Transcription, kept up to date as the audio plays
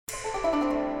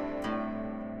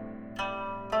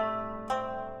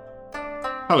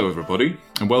Hello everybody,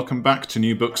 and welcome back to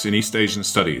New Books in East Asian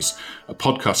Studies, a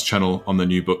podcast channel on the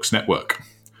New Books Network.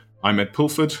 I'm Ed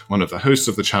Pulford, one of the hosts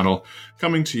of the channel,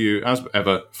 coming to you as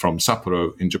ever from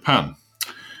Sapporo in Japan.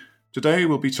 Today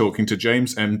we'll be talking to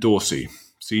James M. Dorsey,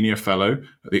 Senior Fellow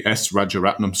at the S.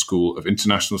 Rajaratnam School of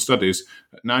International Studies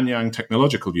at Nanyang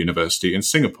Technological University in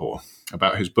Singapore,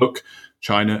 about his book,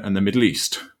 China and the Middle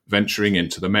East, Venturing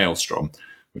into the Maelstrom,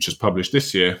 which was published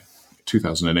this year,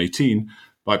 2018,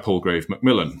 by Palgrave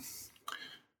Macmillan.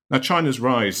 Now, China's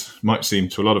rise might seem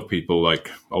to a lot of people like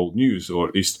old news, or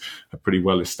at least a pretty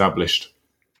well-established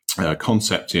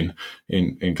concept in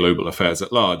global affairs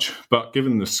at large. But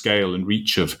given the scale and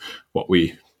reach of what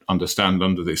we understand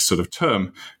under this sort of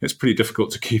term, it's pretty difficult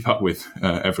to keep up with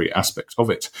every aspect of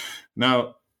it.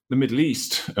 Now, the Middle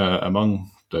East,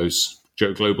 among those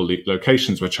global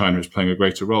locations where China is playing a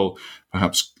greater role,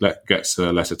 perhaps gets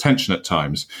less attention at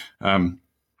times.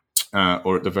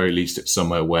 Or at the very least, it's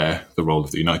somewhere where the role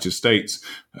of the United States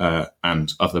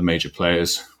and other major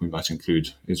players, we might include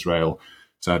Israel,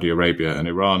 Saudi Arabia and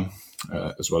Iran,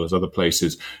 as well as other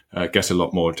places, get a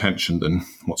lot more attention than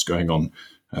what's going on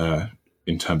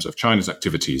in terms of China's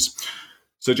activities.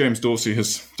 So James Dorsey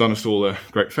has done us all a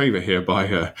great favour here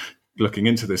by looking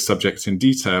into this subject in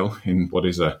detail in what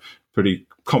is a pretty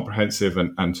comprehensive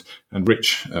and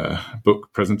rich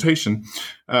book presentation.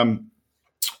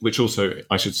 Which also,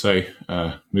 I should say,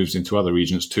 moves into other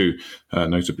regions too,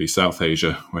 notably South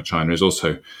Asia, where China is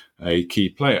also a key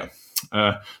player.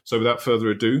 So without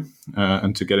further ado,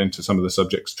 and to get into some of the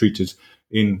subjects treated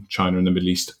in China and the Middle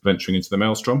East, venturing into the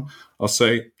maelstrom, I'll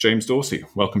say, James Dorsey,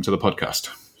 welcome to the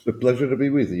podcast. It's a pleasure to be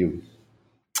with you.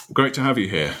 Great to have you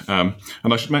here. And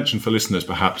I should mention for listeners,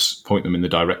 perhaps point them in the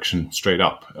direction straight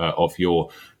up of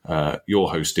your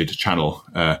hosted channel,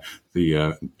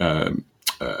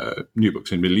 New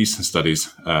Books in Middle Eastern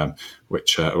Studies,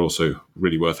 which are also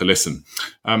really worth a listen.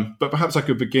 But perhaps I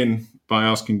could begin by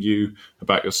asking you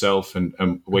about yourself and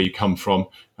where you come from.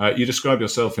 You describe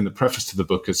yourself in the preface to the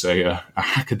book as a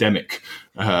academic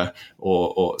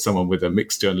or someone with a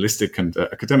mixed journalistic and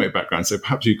academic background. So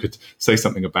perhaps you could say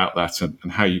something about that and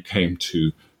how you came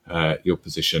to your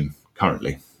position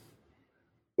currently.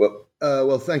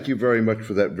 Well, thank you very much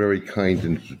for that very kind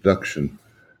introduction.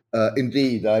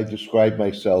 Indeed, I describe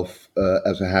myself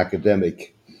as a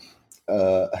hackademic,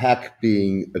 hack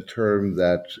being a term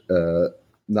that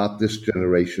not this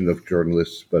generation of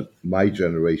journalists, but my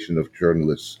generation of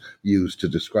journalists use to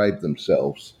describe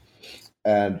themselves.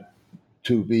 And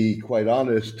to be quite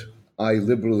honest, I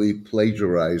liberally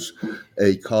plagiarize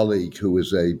a colleague who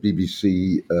is a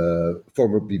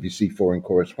former BBC foreign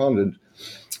correspondent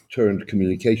turned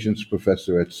communications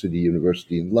professor at City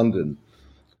University in London,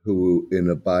 who in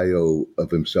a bio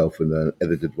of himself in an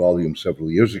edited volume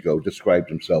several years ago described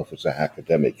himself as a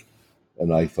hackademic.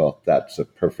 And I thought that's a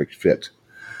perfect fit.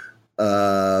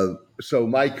 So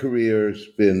my career's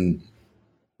been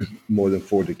more than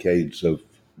 4 decades of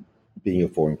being a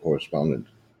foreign correspondent.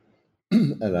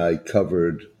 And I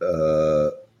covered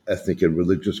ethnic and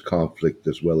religious conflict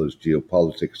as well as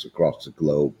geopolitics across the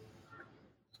globe,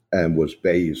 and was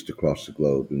based across the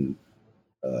globe in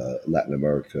Latin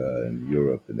America, in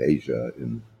Europe, in Asia,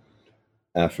 in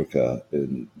Africa,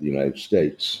 in the United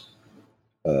States.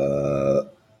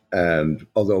 And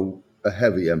although a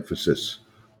heavy emphasis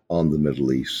on the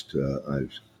Middle East, I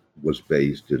was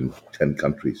based in 10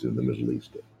 countries in the Middle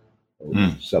East,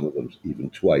 some of them even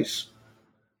twice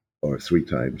or 3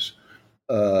 times.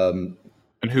 And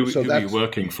who are you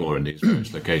working for in these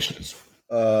various locations?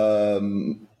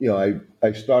 I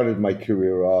started my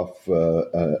career off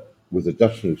with a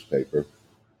Dutch newspaper,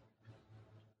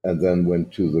 and then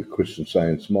went to the Christian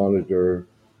Science Monitor.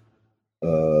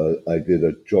 I did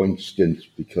a joint stint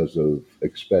because of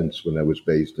expense when I was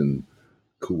based in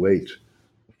Kuwait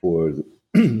for the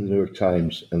New York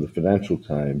Times and the Financial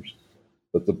Times.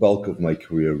 But the bulk of my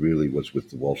career really was with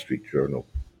the Wall Street Journal,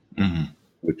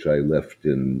 which I left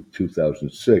in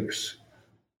 2006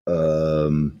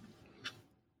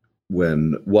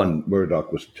 when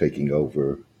Murdoch was taking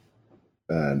over,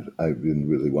 and I didn't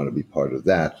really want to be part of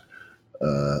that.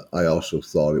 I also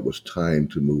thought it was time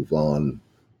to move on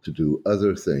to do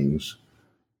other things.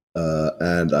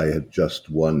 And I had just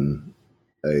won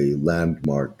a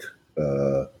landmark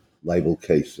libel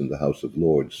case in the House of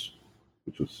Lords,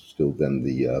 which was still then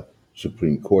the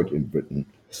Supreme Court in Britain,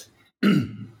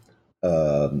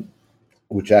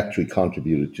 which actually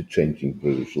contributed to changing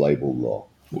British libel law.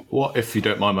 What, if you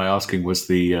don't mind my asking, was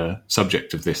the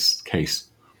subject of this case?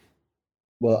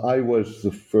 Well, I was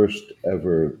the first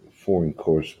ever foreign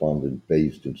correspondent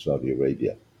based in Saudi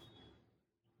Arabia.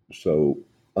 So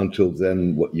until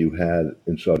then, what you had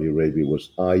in Saudi Arabia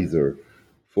was either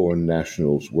foreign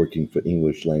nationals working for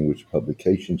English language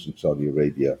publications in Saudi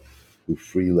Arabia who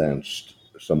freelanced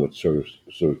somewhat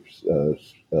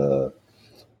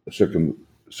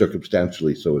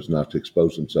circumstantially so as not to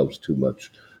expose themselves too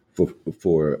much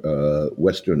for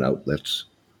Western outlets,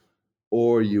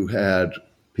 or you had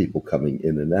people coming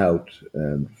in and out,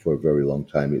 and for a very long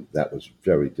time that was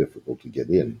very difficult to get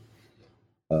in.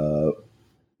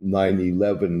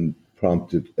 9/11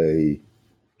 prompted a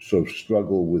sort of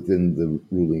struggle within the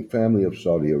ruling family of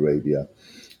Saudi Arabia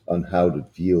on how to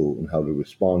deal and how to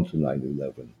respond to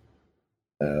 9/11.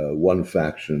 One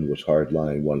faction was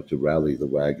hardline, wanted to rally the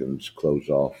wagons, close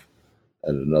off,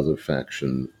 and another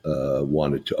faction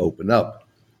wanted to open up.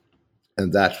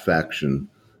 And that faction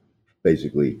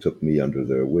basically took me under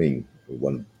their wing,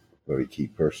 one very key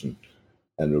person,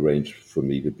 and arranged for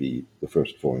me to be the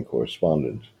first foreign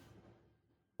correspondent.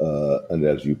 And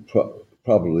as you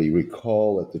probably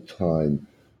recall at the time,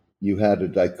 you had a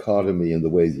dichotomy in the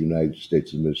way the United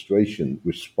States administration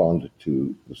responded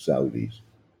to the Saudis.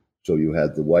 So you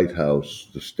had the White House,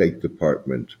 the State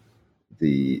Department,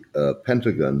 the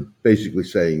Pentagon basically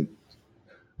saying,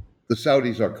 the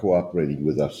Saudis are cooperating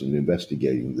with us in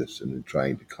investigating this and in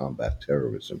trying to combat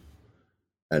terrorism.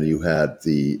 And you had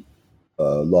the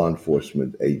law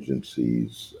enforcement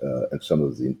agencies and some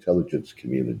of the intelligence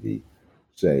community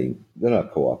saying they're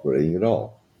not cooperating at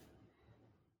all.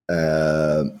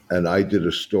 And I did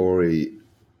a story,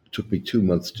 it took me 2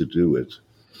 months to do it,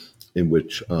 in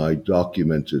which I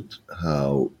documented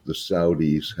how the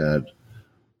Saudis had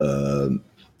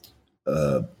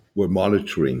were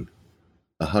monitoring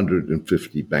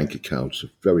 150 bank accounts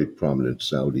of very prominent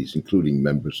Saudis, including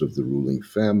members of the ruling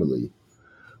family,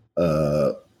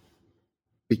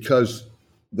 because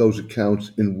those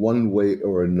accounts in one way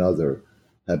or another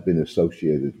have been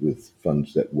associated with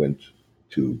funds that went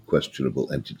to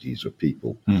questionable entities or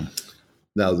people.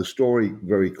 Now, the story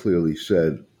very clearly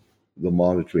said the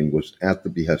monitoring was at the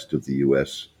behest of the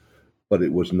U.S., but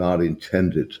it was not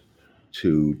intended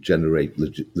to generate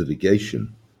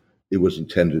litigation. It was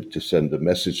intended to send a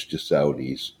message to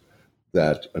Saudis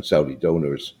and Saudi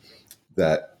donors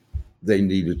that they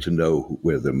needed to know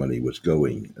where their money was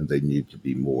going, and they needed to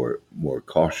be more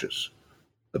cautious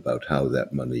about how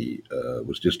that money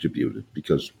was distributed,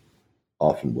 because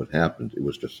often what happened, it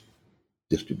was just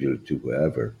distributed to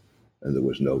whoever, and there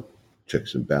was no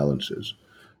checks and balances.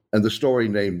 And the story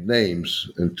named names,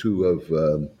 and two of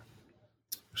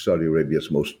Saudi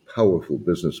Arabia's most powerful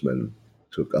businessmen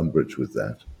took umbrage with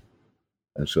that.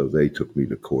 And so they took me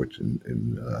to court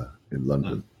in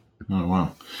London. Oh,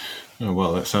 wow. Oh,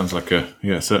 well, that sounds like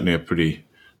certainly a pretty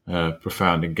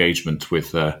profound engagement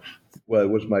with. Well,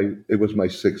 it was my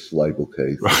sixth libel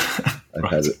case.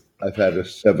 I've had a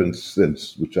seventh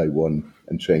since, which I won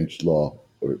and changed law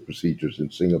or procedures in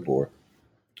Singapore.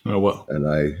 Oh, well. And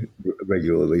I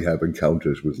regularly have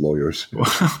encounters with lawyers.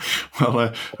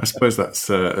 Well, I suppose that's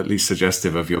at least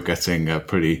suggestive of your getting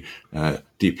pretty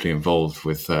deeply involved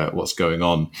with what's going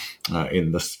on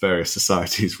in the various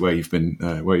societies where you've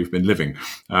been living.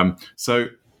 So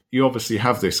you obviously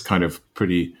have this kind of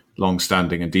pretty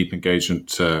long-standing and deep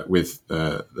engagement with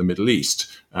the Middle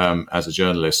East as a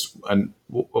journalist. And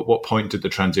at what point did the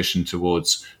transition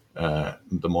towards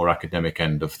the more academic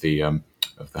end of the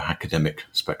academic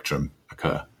spectrum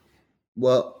occur?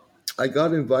 Well, I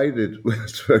got invited.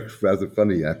 It's rather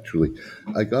funny, actually.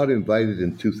 I got invited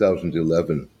in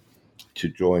 2011 to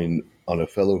join on a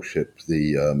fellowship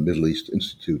the Middle East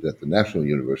Institute at the National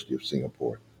University of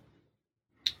Singapore,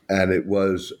 and it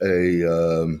was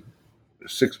a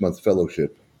 6-month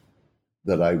fellowship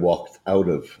that I walked out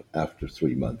of after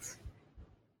 3 months,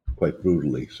 quite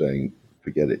brutally, saying,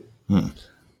 "Forget it."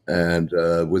 And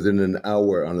within an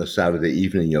hour on a Saturday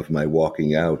evening of my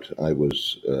walking out, I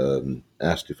was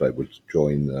asked if I would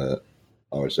join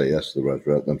RSIS, the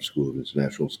Rajaratnam School of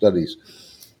International Studies,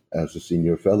 as a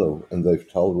senior fellow, and they've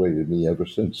tolerated me ever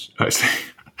since. I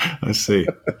see.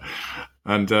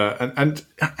 And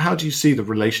how do you see the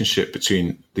relationship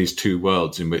between these two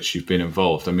worlds in which you've been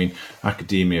involved? I mean,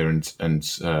 academia and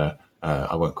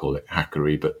I won't call it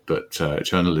hackery, but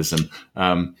journalism.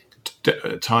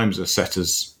 Times are set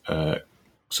as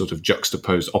sort of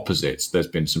juxtaposed opposites. There's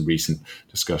been some recent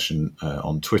discussion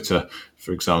on Twitter,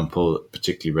 for example,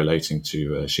 particularly relating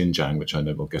to Xinjiang, which I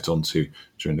know we'll get onto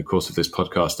during the course of this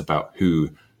podcast, about who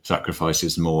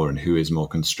sacrifices more and who is more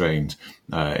constrained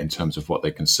in terms of what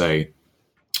they can say,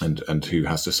 and who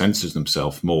has to censor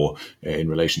themselves more in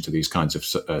relation to these kinds of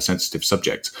sensitive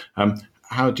subjects.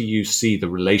 How do you see the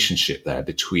relationship there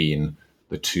between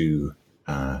the two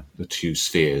the two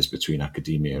spheres between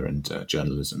academia and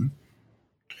journalism?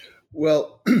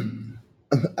 Well,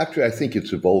 actually, I think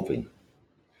it's evolving.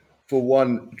 For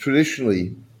one,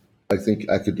 traditionally, I think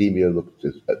academia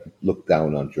looked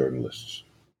down on journalists,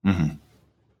 Mm-hmm.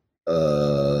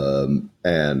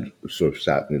 and sort of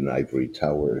sat in an ivory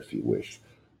tower, if you wish.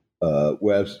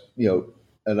 Whereas,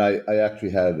 and I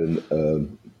actually had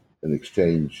an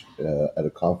exchange at a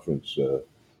conference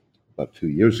about 2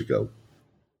 years ago,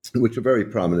 in which a very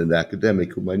prominent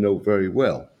academic, whom I know very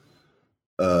well,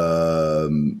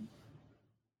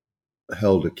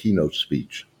 held a keynote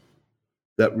speech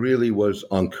that really was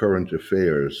on current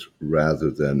affairs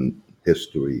rather than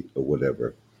history or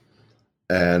whatever.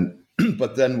 And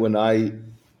but then when I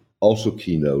also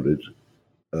keynoted,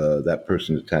 that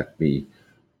person attacked me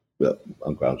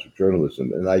on grounds of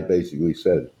journalism, and I basically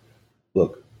said,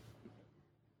 "Look,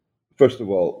 first of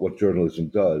all, what journalism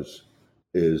does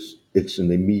is it's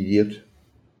an immediate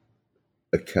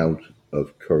account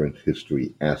of current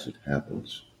history as it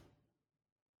happens."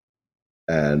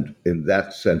 And in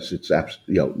that sense, it's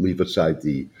leave aside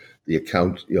the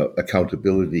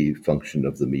accountability function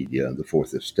of the media and the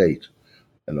fourth estate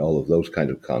and all of those kind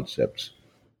of concepts.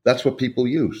 That's what people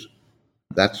use.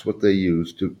 That's what they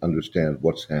use to understand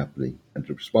what's happening and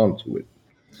to respond to it.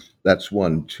 That's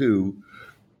one. Two,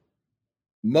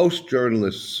 most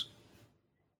journalists,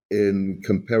 in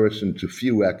comparison to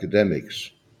few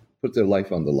academics, put their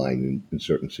life on the line in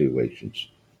certain situations.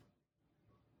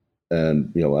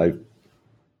 And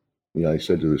I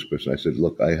said to this person, I said,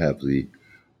 "Look, I have the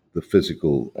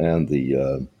physical and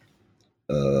the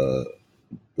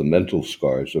mental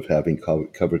scars of having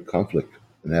covered conflict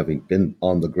and having been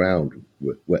on the ground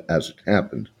as it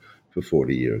happened for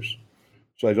 40 years.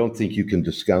 So I don't think you can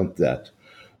discount that."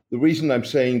 The reason I'm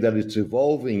saying that it's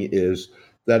evolving is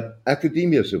that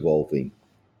academia is evolving,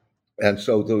 and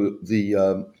so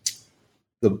the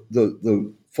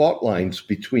fault lines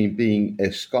between being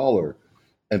a scholar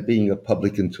and being a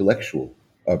public intellectual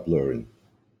are blurring.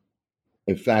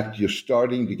 In fact, you're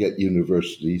starting to get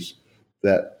universities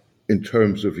that, in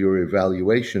terms of your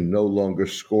evaluation, no longer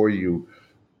score you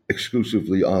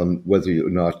exclusively on whether or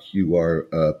not you are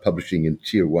publishing in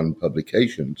tier one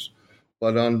publications,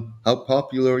 but on how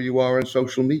popular you are on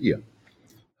social media,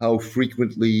 how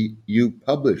frequently you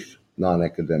publish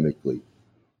non-academically,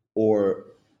 or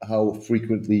how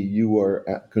frequently you are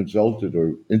consulted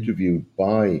or interviewed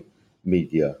by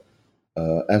media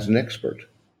as an expert.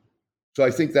 So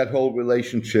I think that whole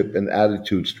relationship and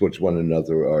attitudes towards one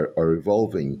another are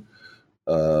evolving.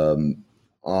 There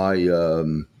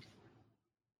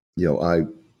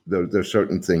are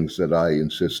certain things that I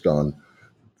insist on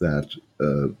that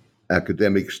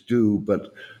academics do,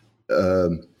 but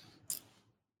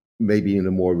maybe in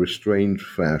a more restrained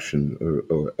fashion,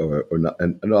 or not.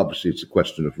 And obviously, it's a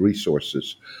question of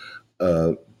resources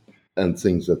and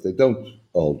things that they don't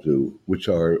all do, which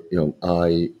are,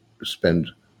 I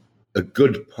spend a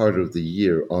good part of the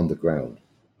year on the ground.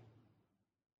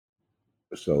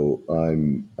 So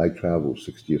I travel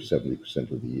 60 or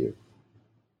 70% of the year,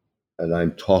 and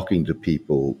I'm talking to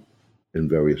people in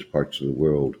various parts of the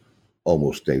world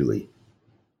almost daily,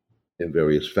 in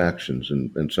various factions,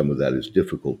 and some of that is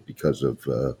difficult because of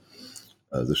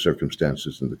the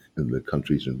circumstances in the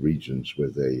countries and regions where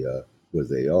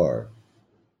they are.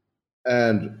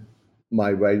 And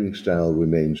my writing style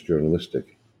remains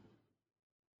journalistic,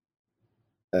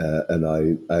 and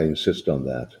I insist on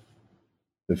that.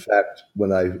 In fact,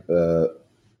 when I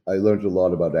learned a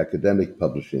lot about academic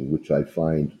publishing, which I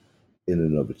find in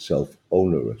and of itself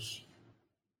onerous.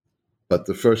 But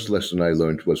the first lesson I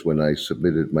learned was when I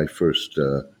submitted my first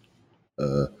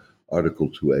article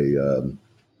to a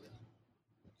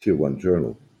tier one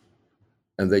journal.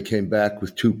 And they came back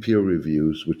with 2 peer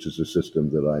reviews, which is a system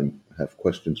that I have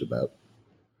questions about,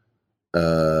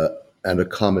 and a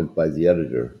comment by the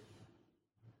editor.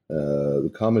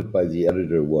 The comment by the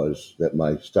editor was that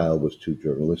my style was too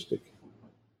journalistic.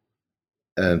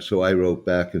 And so I wrote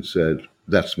back and said,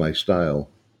 "That's my style,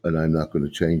 and I'm not going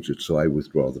to change it, so I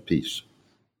withdraw the piece."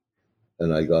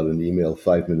 And I got an email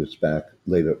 5 minutes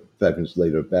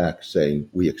later back saying,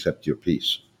 "We accept your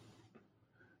piece."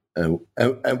 And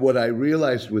what I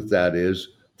realized with that is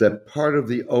that part of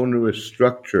the onerous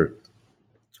structure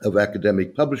of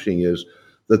academic publishing is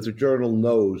that the journal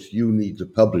knows you need to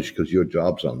publish because your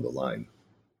job's on the line.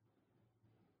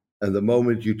 And the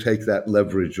moment you take that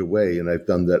leverage away, and I've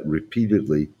done that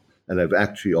repeatedly, and I've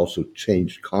actually also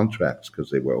changed contracts because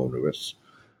they were onerous,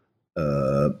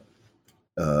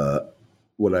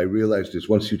 what I realized is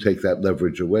once you take that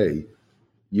leverage away,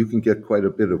 you can get quite a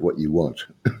bit of what you want.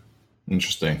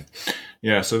 Interesting.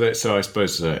 Yeah, so I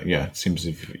suppose it seems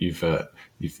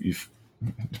you've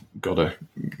got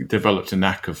developed a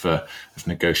knack of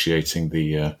negotiating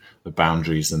the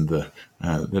boundaries and the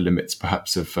limits,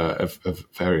 perhaps of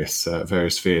various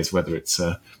spheres. Whether it's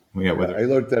Yeah, I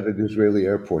learned that at Israeli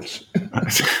airports.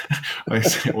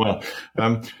 well,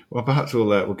 perhaps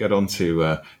we'll get on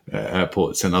to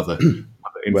airports and other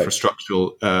Right.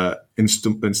 infrastructural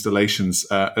installations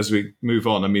as we move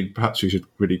on. I mean, perhaps we should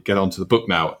really get on to the book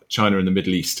now. China and the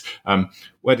Middle East.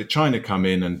 Where did China come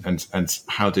in, and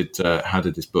how did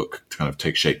this book kind of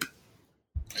take shape?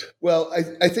 Well,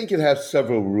 I think it has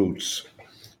several roots.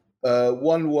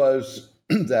 One was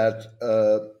that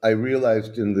I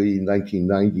realized in the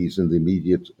 1990s, in the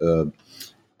immediate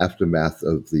aftermath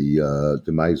of the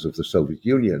demise of the Soviet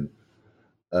Union,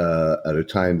 at a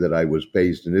time that I was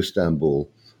based in Istanbul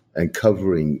and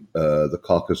covering the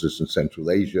Caucasus and Central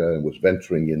Asia and was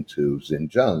venturing into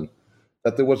Xinjiang,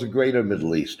 that there was a greater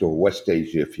Middle East, or West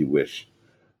Asia, if you wish,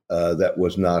 that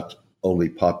was not only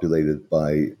populated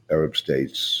by Arab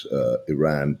states,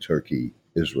 Iran, Turkey,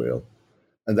 Israel,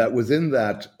 and that within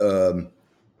that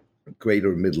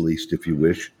greater Middle East, if you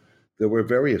wish, there were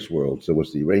various worlds. There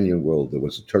was the Iranian world, there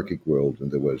was the Turkic world,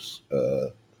 and there was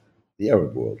the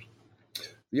Arab world.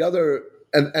 The other,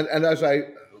 and as I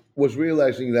was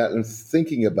realizing that and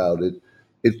thinking about it,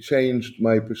 it changed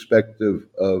my perspective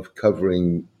of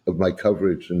my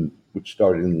coverage, and which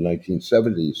started in the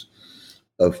 1970s,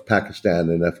 of Pakistan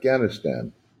and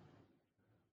Afghanistan.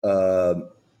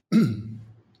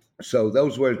 So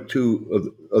those were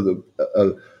two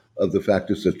of the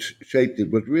factors that shaped it.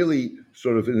 What really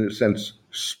sort of, in a sense,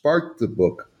 sparked the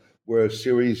book were a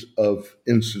series of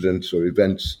incidents or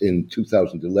events in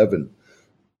 2011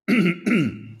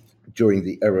 during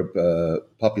the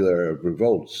popular Arab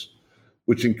revolts,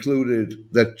 which included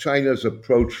that China's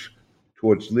approach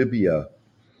towards Libya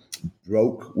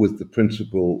broke with the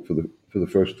principle, for the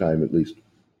first time at least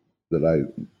that I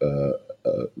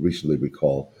recently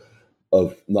recall,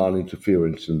 of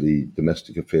non-interference in the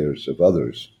domestic affairs of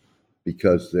others,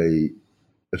 because they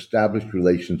established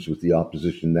relations with the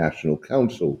opposition National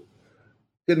Council,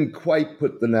 didn't quite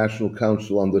put the National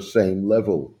Council on the same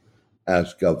level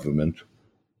as government,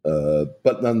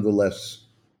 but nonetheless,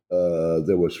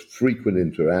 there was frequent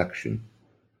interaction.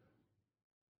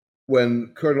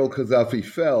 When Colonel Gaddafi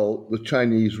fell, the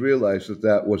Chinese realized that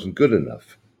that wasn't good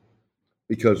enough,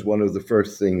 because one of the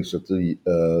first things that the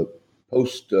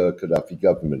post-Gaddafi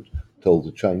government told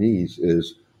the Chinese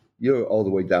is, you're all the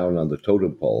way down on the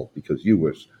totem pole because you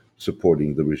were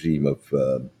supporting the regime of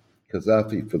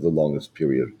Gaddafi for the longest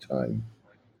period of time.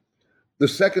 The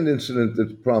second incident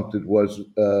that prompted was,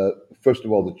 first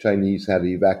of all, the Chinese had to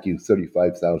evacuate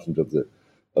 35,000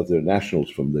 of their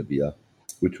nationals from Libya,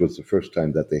 which was the first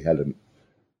time that they had to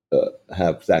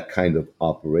have that kind of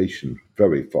operation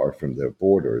very far from their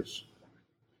borders.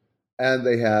 And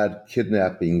they had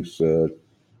kidnappings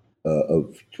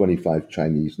of 25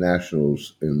 Chinese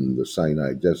nationals in the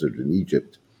Sinai Desert in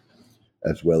Egypt,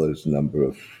 as well as a number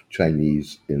of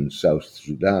Chinese in South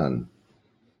Sudan,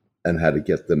 and had to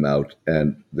get them out.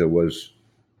 And there was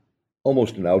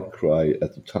almost an outcry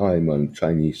at the time on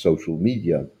Chinese social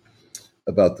media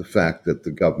about the fact that the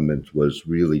government was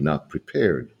really not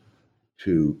prepared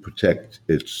to protect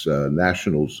its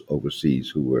nationals overseas,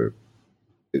 who were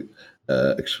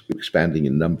expanding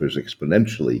in numbers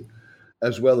exponentially,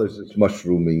 as well as its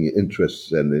mushrooming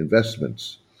interests and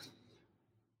investments.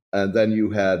 And then you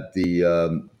had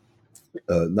the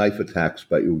knife attacks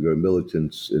by Uyghur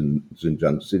militants in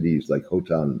Xinjiang cities like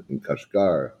Hotan and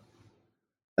Kashgar.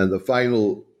 And the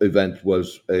final event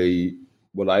was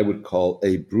what I would call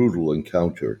a brutal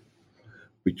encounter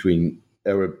between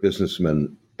Arab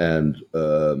businessmen and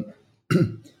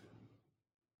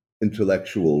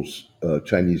intellectuals,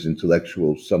 Chinese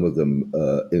intellectuals, some of them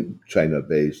in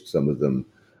China-based, some of them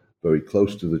very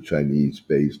close to the Chinese,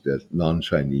 based at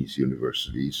non-Chinese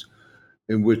universities,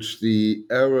 in which the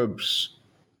Arabs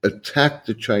attacked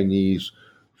the Chinese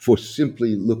for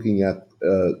simply looking at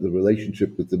the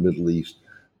relationship with the Middle East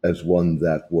as one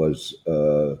that was,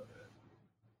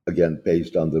 again,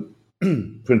 based on the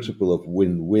principle of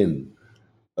win-win,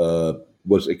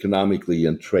 was economically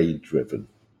and trade-driven.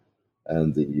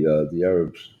 And the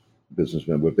Arab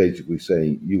businessmen were basically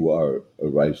saying, you are a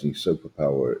rising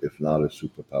superpower, if not a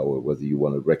superpower, whether you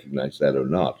want to recognize that or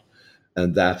not.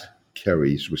 And that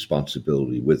carries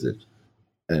responsibility with it.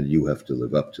 And you have to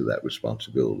live up to that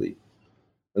responsibility.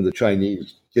 And the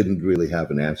Chinese didn't really have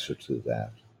an answer to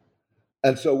that.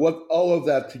 And so what all of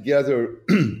that together,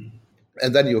 and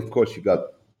then of course, you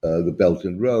got the Belt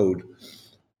and Road,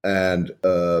 and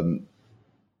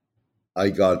I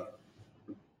got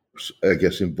I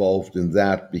guess, involved in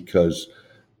that because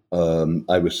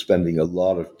I was spending a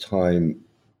lot of time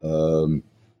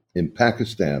in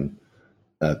Pakistan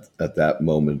at that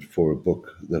moment for a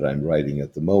book that I'm writing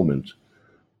at the moment.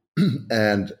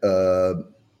 And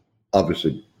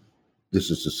obviously, this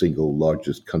is the single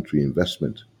largest country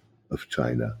investment of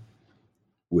China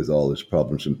with all its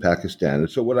problems in Pakistan. And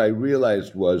so what I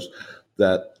realized was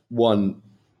that, one,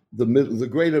 the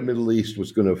greater Middle East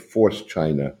was going to force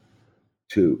China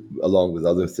to, along with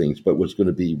other things, but was going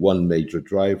to be one major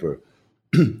driver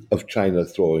of China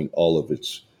throwing all of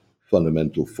its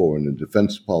fundamental foreign and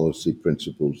defense policy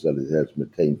principles that it has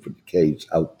maintained for decades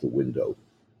out the window.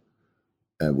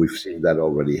 And we've seen that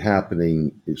already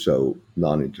happening. So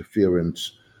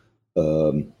non-interference,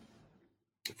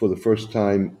 for the first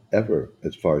time ever,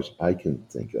 as far as I can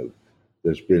think of,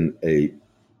 there's been a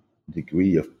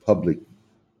degree of public,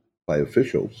 by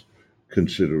officials,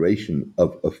 consideration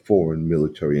of a foreign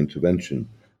military intervention,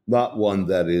 not one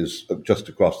that is just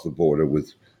across the border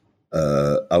with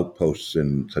outposts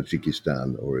in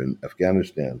Tajikistan or in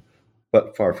Afghanistan,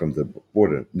 but far from the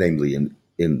border, namely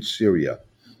in Syria,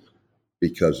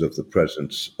 because of the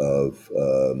presence of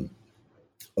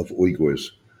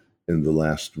Uyghurs in the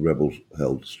last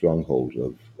rebel-held stronghold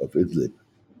of Idlib.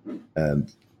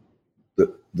 And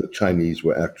the Chinese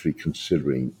were actually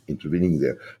considering intervening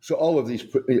there. So all of these,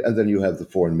 and then you have the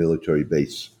foreign military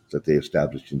base that they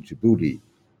established in Djibouti,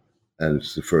 and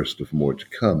it's the first of more to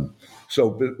come.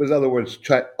 So, in other words,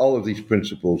 all of these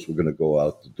principles were going to go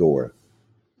out the door.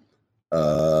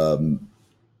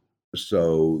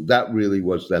 So that really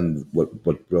was then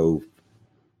what drove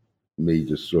me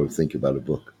to sort of think about a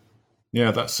book.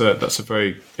 Yeah, that's a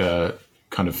very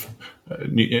kind of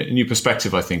new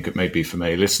perspective, I think it may be for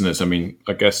many listeners. I mean,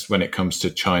 I guess when it comes to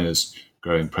China's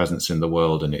growing presence in the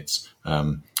world and its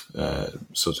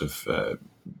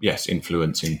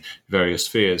influence in various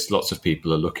spheres, lots of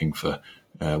people are looking for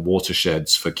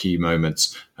watersheds, for key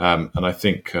moments. And I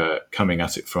think coming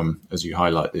at it from, as you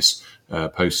highlight, this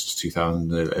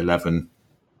post-2011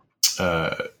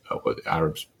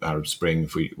 Arab Spring,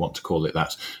 if we want to call it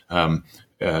that,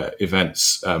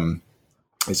 events,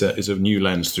 is a new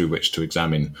lens through which to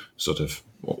examine sort of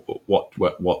what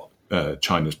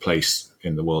China's place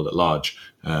in the world at large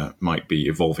might be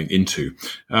evolving into.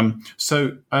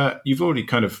 So you've already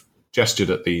kind of gestured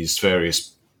at these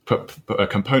various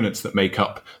components that make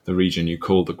up the region you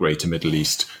call the Greater Middle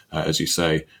East, as you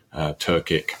say,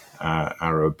 Turkic,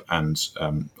 Arab, and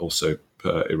also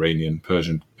Iranian,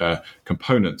 Persian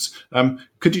components.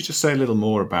 Could you just say a little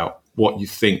more about what you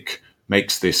think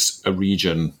makes this a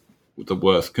region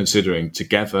worth considering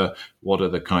together? What are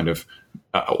the kind of,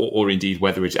 or indeed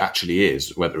whether it actually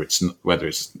is, whether it's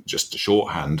just a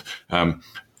shorthand?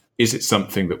 Is it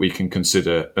something that we can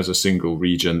consider as a single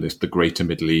region, the Greater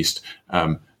Middle East?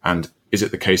 And is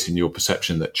it the case in your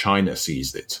perception that China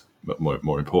sees it, but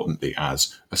more importantly,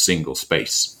 as a single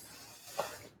space?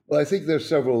 Well, I think there's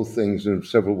several things and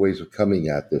several ways of coming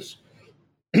at this.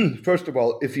 First of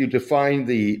all, if you define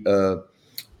the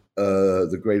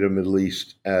Greater Middle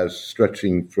East as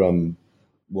stretching from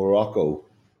Morocco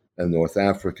and North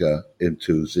Africa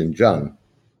into Xinjiang,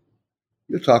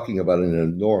 you're talking about an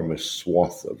enormous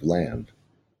swath of land.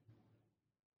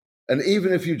 And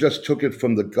even if you just took it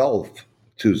from the Gulf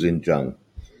to Xinjiang,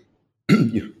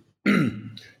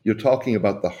 you're talking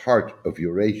about the heart of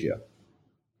Eurasia.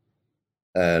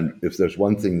 And if there's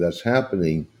one thing that's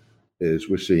happening, is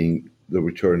we're seeing the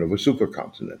return of a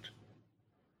supercontinent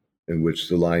in which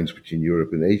the lines between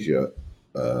Europe and Asia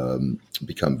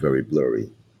become very blurry.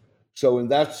 So in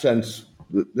that sense,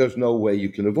 there's no way you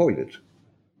can avoid it.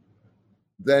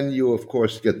 Then you, of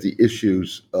course, get the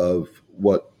issues of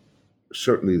what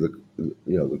certainly the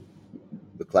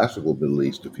classical Middle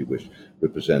East, if you wish,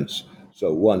 represents.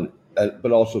 So one,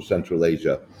 but also Central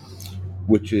Asia,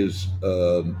 which is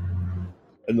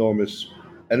enormous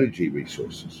energy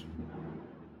resources,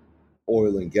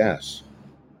 oil and gas.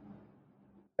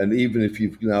 And even if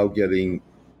you're now getting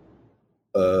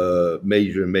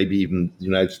major, maybe even the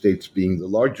United States being the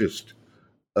largest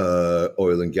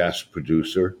oil and gas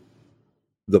producer,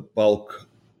 the bulk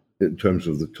in terms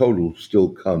of the total still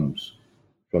comes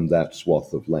from that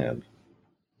swath of land.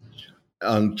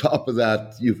 On top of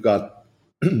that, you've got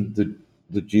the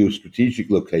geostrategic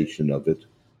location of it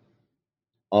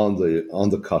on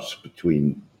the cusp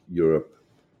between Europe,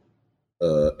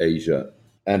 Asia,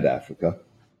 and Africa.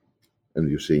 And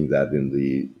you're seeing that in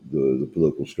the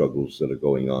political struggles that are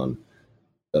going on,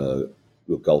 the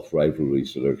Gulf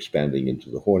rivalries that are expanding into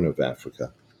the Horn of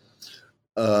Africa.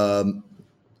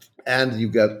 And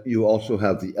you also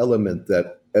have the element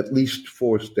that at least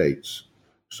 4 states,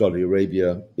 Saudi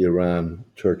Arabia, Iran,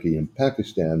 Turkey, and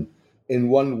Pakistan, in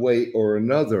one way or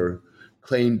another,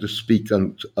 claim to speak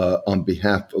on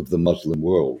behalf of the Muslim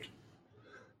world.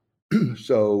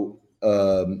 So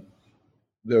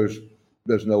there's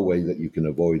no way that you can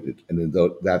avoid it, and in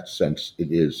that sense,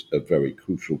 it is a very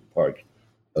crucial part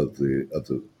of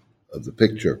the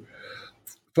picture.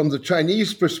 From the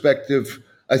Chinese perspective,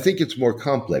 I think it's more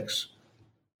complex.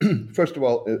 First of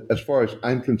all, as far as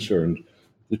I'm concerned,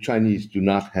 the Chinese do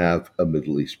not have a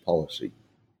Middle East policy.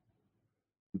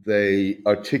 They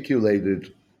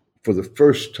articulated for the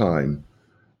first time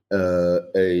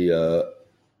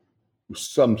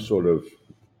some sort of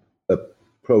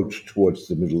approach towards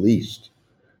the Middle East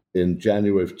in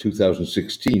January of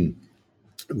 2016,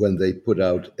 when they put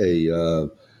out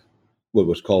what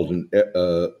was called an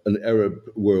Arab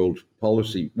World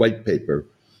Policy White Paper,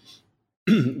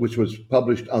 which was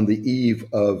published on the eve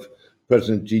of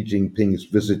President Xi Jinping's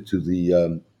visit to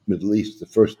the Middle East, the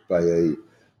first by a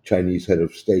Chinese head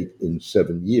of state in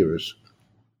 7 years.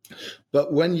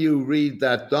 But when you read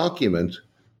that document,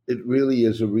 it really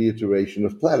is a reiteration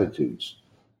of platitudes.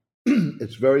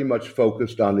 It's very much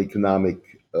focused on economic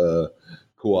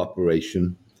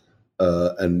cooperation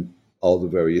and all the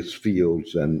various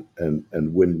fields and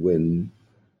win-win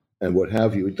and what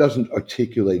have you. It doesn't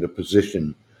articulate a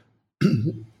position.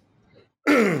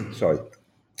 Sorry.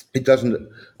 It doesn't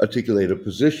articulate a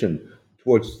position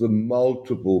towards the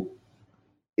multiple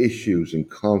issues and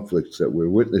conflicts that we're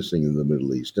witnessing in the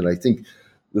Middle East. And I think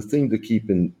the thing to keep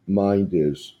in mind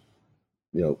is,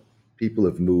 people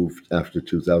have moved after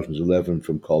 2011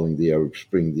 from calling the Arab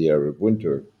Spring the Arab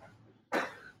Winter.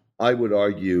 I would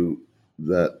argue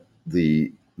that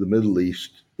the Middle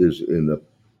East is in an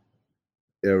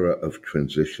era of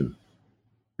transition.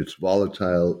 It's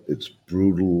volatile, it's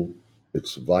brutal,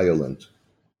 it's violent,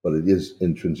 but it is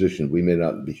in transition. We may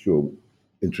not be sure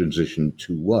in transition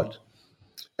to what.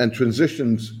 And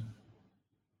transitions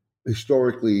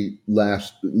historically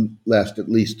last at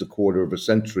least a quarter of a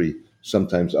century,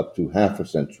 sometimes up to half a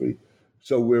century.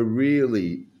 So we're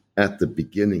really at the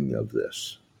beginning of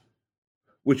this,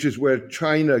 which is where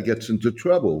China gets into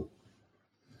trouble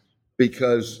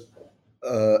because,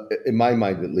 in my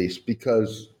mind at least,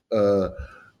 because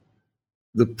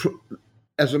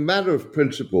as a matter of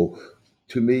principle,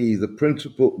 to me,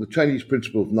 the Chinese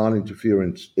principle of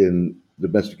non-interference in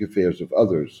domestic affairs of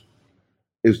others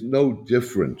is no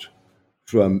different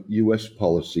from U.S.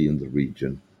 policy in the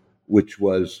region, which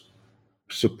was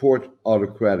support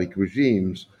autocratic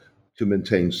regimes to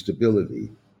maintain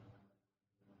stability.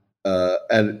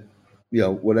 And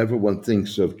whatever one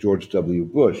thinks of George W.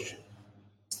 Bush,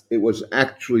 it was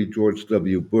actually George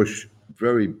W. Bush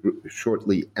very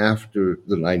shortly after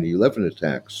the 9/11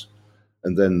 attacks,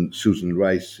 and then Susan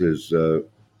Rice, his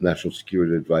national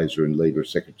security advisor and later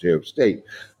Secretary of State,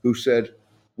 who said,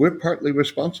 we're partly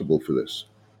responsible for this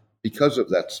because of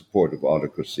that support of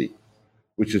autocracy,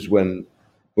 which is when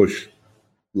Bush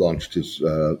launched his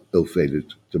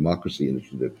ill-fated democracy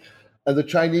initiative. And the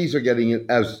Chinese are getting,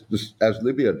 as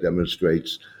Libya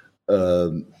demonstrates,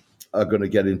 are going to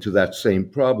get into that same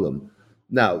problem.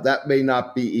 Now, that may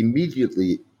not be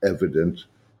immediately evident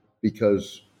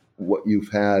because what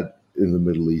you've had in the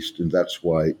Middle East, and that's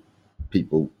why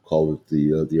people call it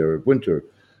the Arab Winter,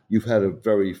 you've had a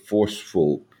very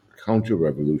forceful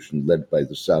counter-revolution led by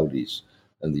the Saudis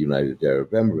and the United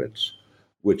Arab Emirates,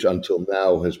 which until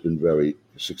now has been very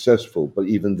successful. But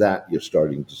even that you're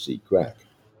starting to see crack.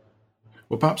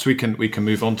 Well, perhaps we can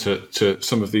move on to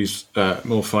some of these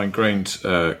more fine-grained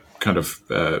kind of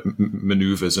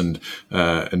maneuvers and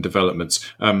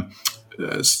developments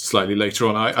slightly later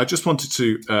on. I just wanted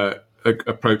to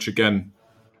approach again,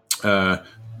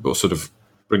 or sort of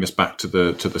bring us back to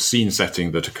the scene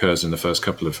setting that occurs in the first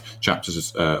couple of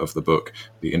chapters of the book,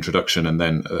 the introduction, and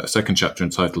then a second chapter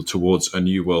entitled Towards a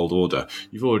New World Order.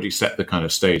 You've already set the kind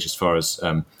of stage as far as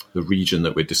the region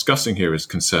that we're discussing here is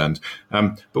concerned.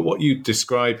 But what you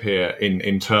describe here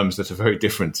in terms that are very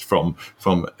different from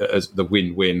as the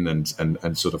win-win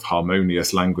and sort of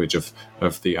harmonious language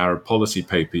of the Arab policy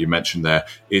paper you mentioned there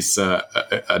is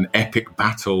an epic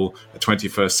battle, a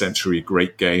 21st century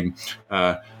great game,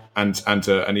 and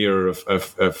an era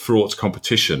of fraught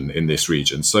competition in this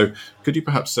region. So could you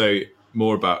perhaps say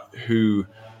more about who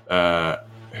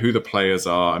the players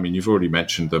are? I mean, you've already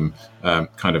mentioned them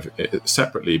kind of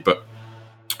separately, but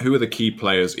who are the key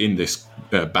players in this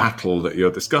battle that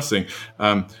you're discussing?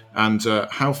 And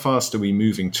how fast are we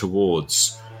moving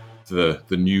towards the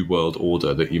new world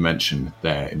order that you mentioned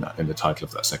there in the title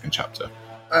of that second chapter?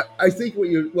 I think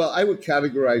I would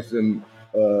categorize them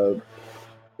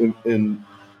in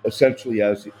essentially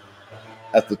as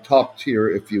at the top tier,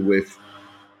 if you wish,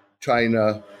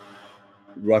 China,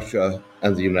 Russia,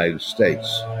 and the United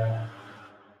States.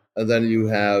 And then you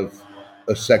have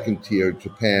a second tier,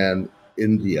 Japan,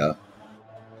 India.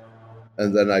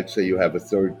 And then I'd say you have a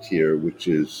third tier, which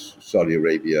is Saudi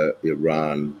Arabia,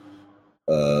 Iran,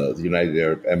 the United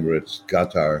Arab Emirates,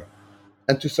 Qatar,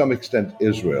 and to some extent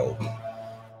Israel.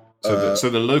 So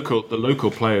the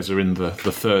local players are in the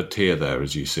third tier there,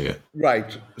 as you see it.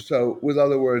 Right. So, with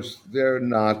other words, they're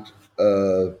not.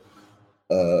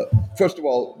 First of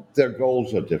all, their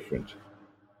goals are different.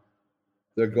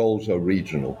 Their goals are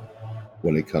regional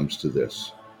when it comes to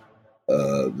this.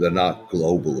 They're not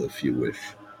global, if you wish.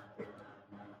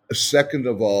 Second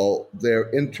of all, their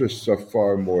interests are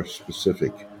far more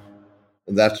specific,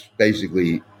 and that's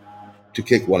basically to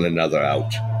kick one another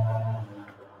out.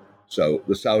 So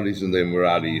the Saudis and the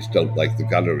Emiratis don't like the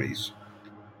Qataris.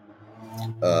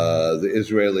 The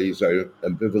Israelis are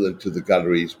ambivalent to the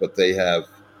Qataris, but they have,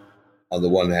 on the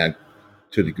one hand,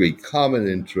 to a degree, common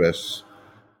interests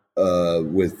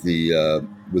with the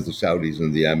Saudis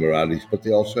and the Emiratis, but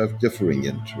they also have differing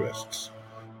interests.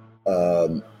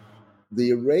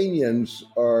 The Iranians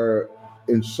are,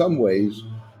 in some ways,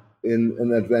 in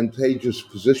an advantageous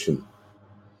position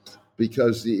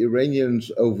because the Iranians,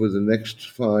 over the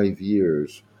next 5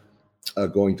 years, are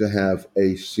going to have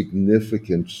a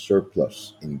significant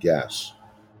surplus in gas.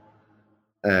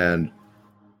 And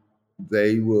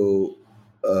they will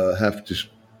have to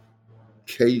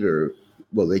cater,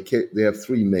 well, they have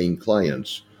three main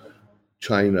clients: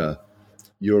 China,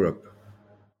 Europe,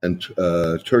 and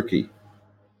Turkey.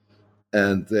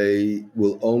 And they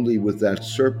will only, with that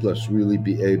surplus, really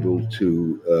be able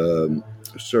to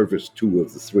service two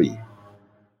of the three.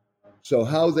 So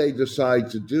how they decide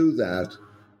to do that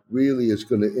really is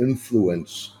going to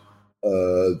influence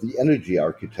the energy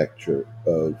architecture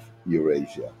of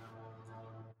Eurasia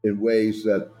in ways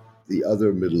that the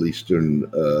other Middle Eastern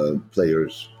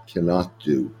players cannot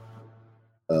do.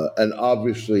 And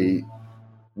obviously,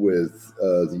 with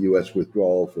the U.S.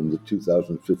 withdrawal from the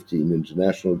 2015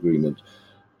 international agreement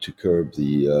to curb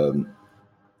the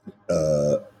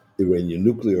Iranian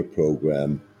nuclear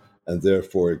program, and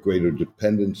therefore a greater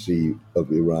dependency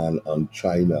of Iran on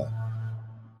China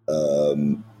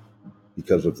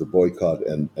because of the boycott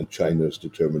and China's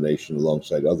determination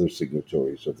alongside other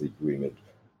signatories of the agreement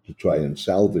to try and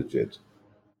salvage it,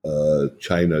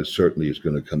 China certainly is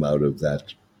going to come out of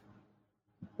that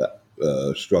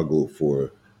struggle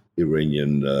for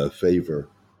Iranian favor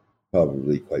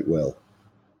probably quite well.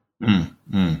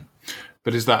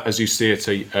 But is that, as you see it,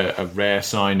 a rare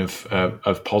sign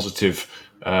of positive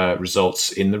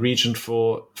results in the region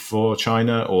for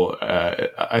China? Or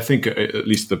I think at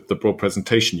least the broad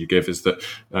presentation you give is that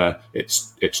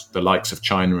it's the likes of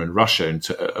China and Russia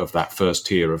of that first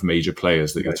tier of major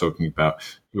players that you're talking about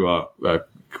who are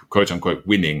quote unquote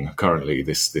winning currently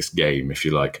this game, if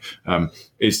you like.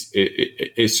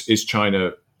 Is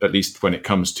China, at least when it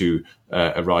comes to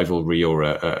a rivalry or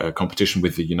a competition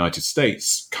with the United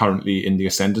States, currently in the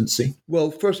ascendancy?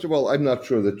 Well, first of all, I'm not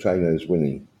sure that China is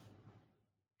winning.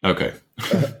 Okay.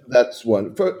 That's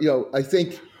one. I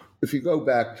think if you go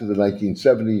back to the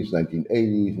 1970s,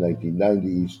 1980s,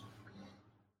 1990s,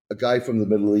 a guy from the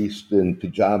Middle East in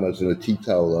pajamas and a tea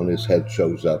towel on his head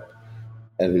shows up,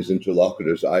 and his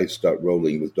interlocutor's eyes start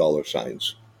rolling with dollar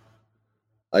signs.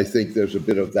 I think there's a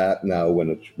bit of that now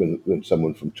when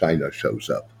someone from China shows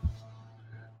up.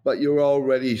 But you're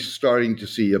already starting to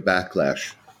see a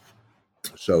backlash.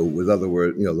 So, with other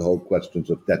words, the whole questions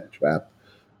of debt trap,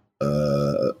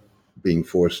 being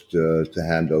forced to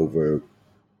hand over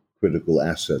critical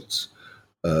assets,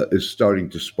 is starting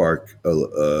to spark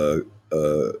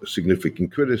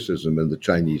significant criticism, and the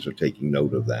Chinese are taking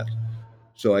note of that.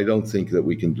 So I don't think that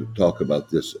we can talk about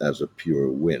this as a pure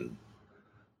win.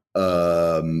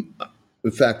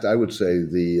 In fact, I would say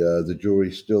the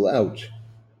jury's still out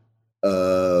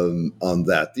on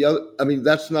that.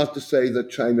 That's not to say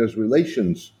that China's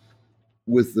relations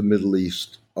with the Middle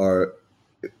East are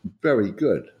very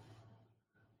good,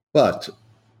 but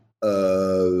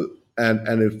and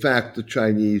in fact, the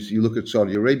Chinese. You look at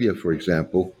Saudi Arabia, for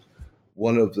example.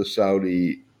 One of the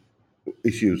Saudi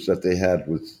issues that they had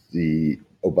with the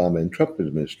Obama and Trump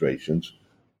administrations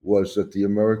was that the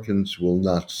Americans will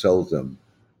not sell them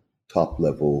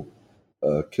top-level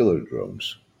killer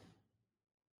drones.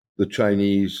 The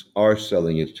Chinese are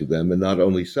selling it to them, and not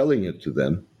only selling it to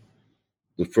them,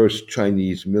 the first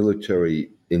Chinese military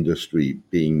industry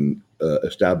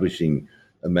establishing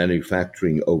a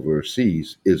manufacturing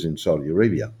overseas is in Saudi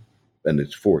Arabia, and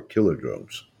it's for killer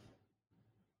drones.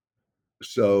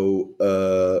 So,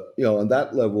 on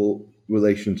that level,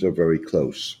 relations are very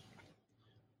close.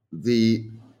 The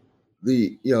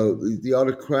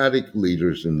autocratic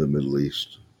leaders in the Middle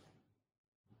East,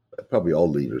 probably all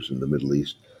leaders in the Middle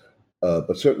East,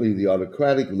 but certainly the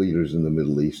autocratic leaders in the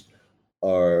Middle East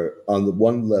are on the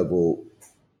one level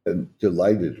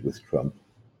delighted with Trump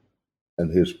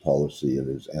and his policy and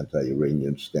his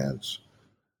anti-Iranian stance,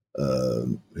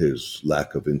 his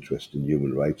lack of interest in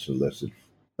human rights unless it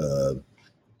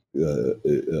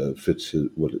fits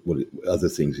what other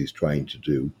things he's trying to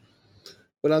do.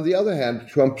 But on the other hand,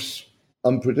 Trump's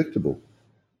unpredictable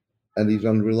and he's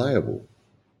unreliable.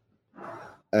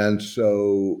 And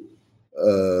so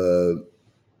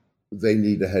they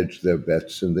need to hedge their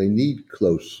bets and they need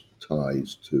close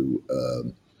ties to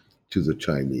the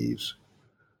Chinese.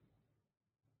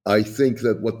 I think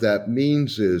that what that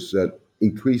means is that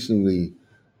increasingly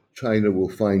China will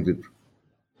find it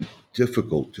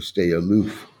difficult to stay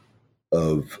aloof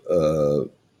of the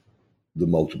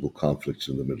multiple conflicts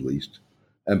in the Middle East,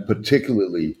 and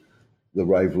particularly the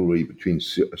rivalry between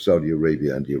Saudi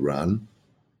Arabia and Iran.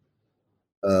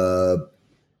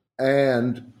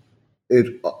 And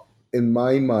it, in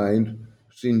my mind,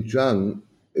 Xinjiang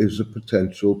is a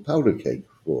potential powder keg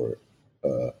for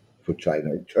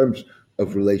China in terms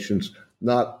of relations,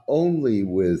 not only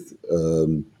with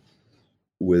the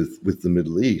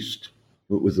Middle East,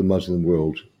 but with the Muslim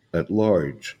world at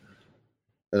large.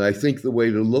 And I think the way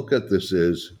to look at this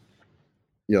is,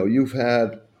 you've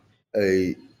had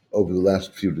over the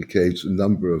last few decades, a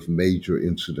number of major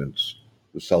incidents: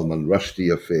 the Salman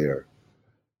Rushdie affair,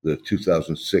 the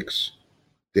 2006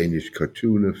 Danish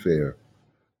cartoon affair,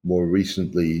 more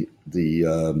recently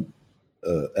the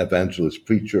evangelist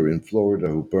preacher in Florida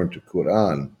who burnt a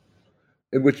Quran,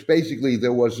 in which basically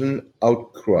there was an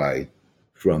outcry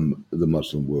from the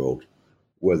Muslim world,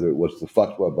 whether it was the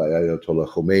fatwa by Ayatollah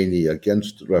Khomeini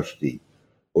against Rushdie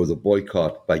or the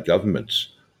boycott by governments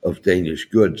of Danish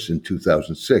goods in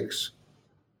 2006,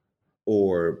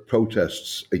 or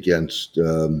protests against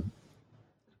the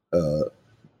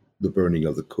burning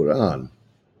of the Quran.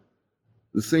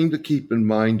 The thing to keep in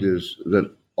mind is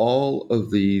that all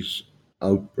of these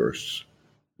outbursts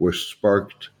were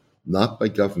sparked not by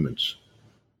governments,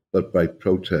 but by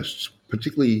protests,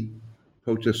 particularly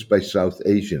protests by South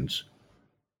Asians.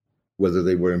 Whether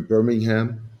they were in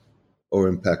Birmingham or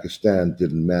in Pakistan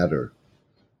didn't matter.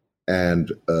 And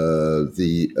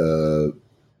the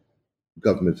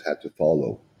governments had to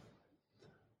follow.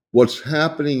 What's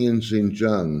happening in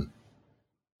Xinjiang,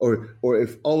 or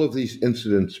if all of these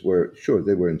incidents were, sure,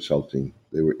 they were insulting,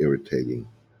 they were irritating,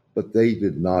 but they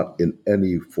did not in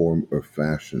any form or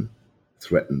fashion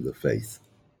threaten the faith.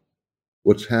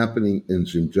 What's happening in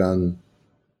Xinjiang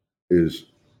is,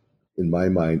 in my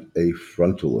mind, a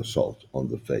frontal assault on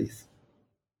the faith.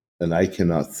 And I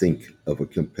cannot think of a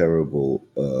comparable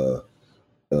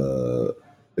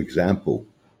example,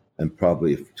 and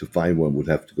probably to find one would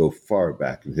have to go far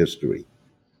back in history.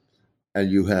 And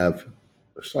you have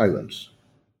silence.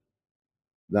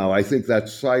 Now, I think that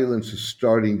silence is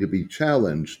starting to be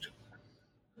challenged,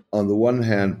 on the one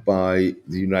hand, by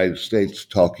the United States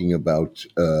talking about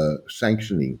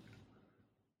sanctioning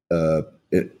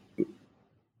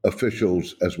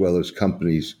officials as well as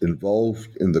companies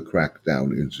involved in the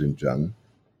crackdown in Xinjiang.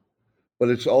 But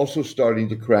it's also starting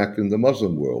to crack in the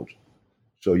Muslim world.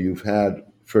 So you've had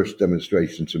first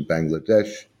demonstrations in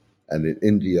Bangladesh and in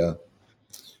India.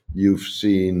 You've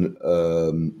seen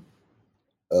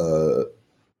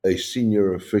a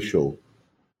senior official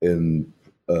in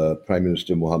Prime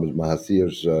Minister Muhammad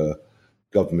Mahathir's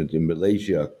government in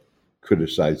Malaysia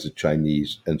criticize the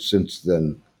Chinese, and since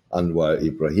then, Anwar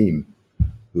Ibrahim,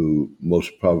 who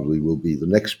most probably will be the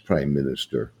next prime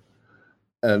minister.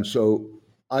 And so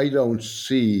I don't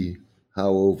see how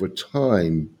over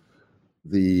time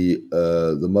the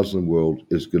Muslim world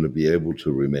is going to be able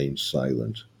to remain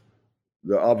silent.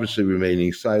 They're obviously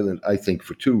remaining silent, I think,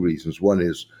 for two reasons. One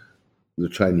is the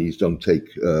Chinese don't take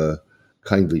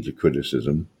kindly to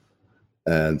criticism,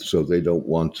 and so they don't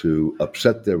want to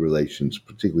upset their relations,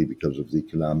 particularly because of the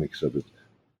economics of it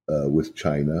with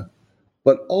China.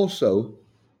 But also,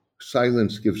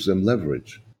 silence gives them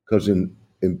leverage, because in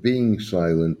being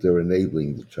silent, they're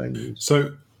enabling the Chinese.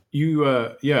 So you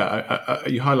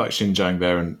highlight Xinjiang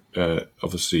there, and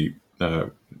obviously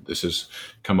this has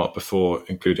come up before,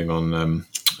 including on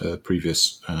a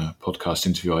previous podcast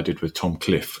interview I did with Tom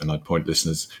Cliff, and I'd point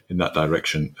listeners in that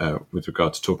direction with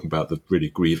regard to talking about the really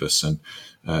grievous and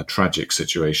tragic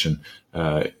situation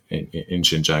in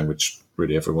Xinjiang, which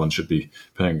really everyone should be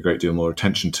paying a great deal more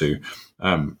attention to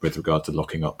with regard to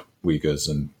locking up Uyghurs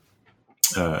and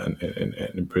and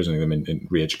imprisoning them in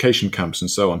re-education camps and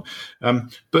so on.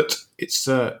 But it's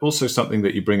also something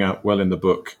that you bring out well in the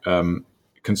book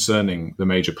concerning the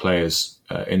major players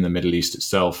in the Middle East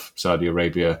itself, Saudi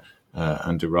Arabia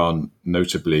and Iran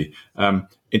notably,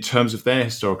 in terms of their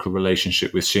historical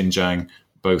relationship with Xinjiang,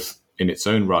 both in its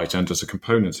own right and as a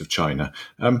component of China.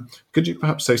 Could you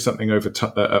perhaps say something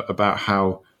about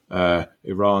how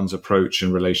Iran's approach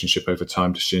and relationship over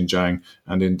time to Xinjiang,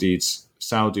 and indeed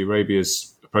Saudi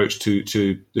Arabia's approach to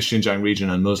the Xinjiang region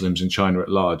and Muslims in China at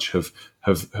large have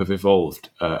evolved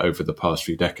over the past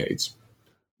few decades?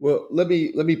 Well, let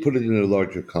me put it in a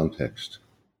larger context.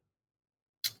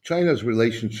 China's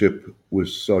relationship with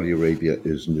Saudi Arabia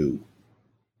is new.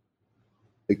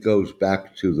 It goes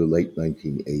back to the late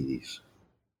 1980s.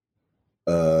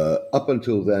 Up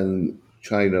until then,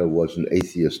 China was an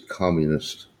atheist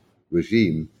communist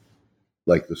regime,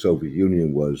 like the Soviet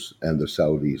Union was, and the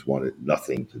Saudis wanted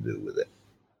nothing to do with it.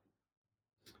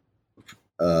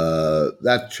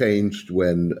 That changed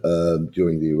when,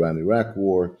 during the Iran-Iraq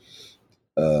War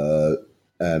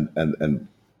and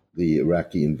the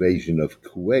Iraqi invasion of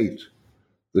Kuwait,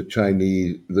 the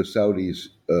Saudis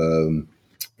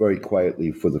very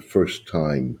quietly, for the first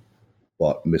time,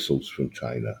 bought missiles from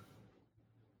China.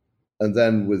 And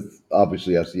then, with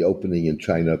obviously as the opening in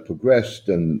China progressed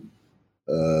and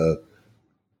the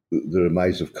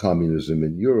demise of communism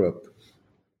in Europe,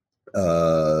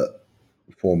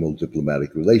 formal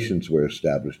diplomatic relations were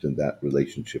established, and that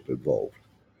relationship evolved.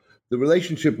 The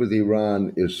relationship with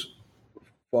Iran is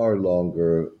far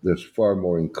longer. There's far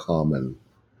more in common.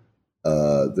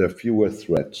 There are fewer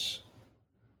threats,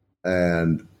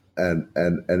 and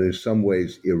in some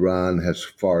ways, Iran has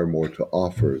far more to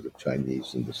offer the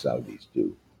Chinese than the Saudis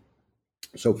do.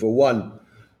 So, for one,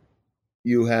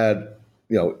 you had,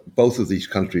 both of these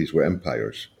countries were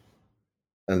empires,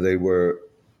 and they were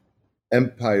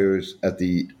empires at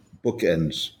the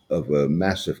bookends of a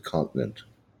massive continent.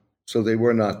 So they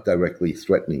were not directly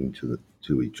threatening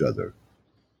to each other,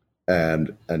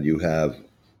 and you had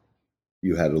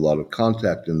a lot of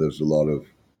contact, and there's a lot of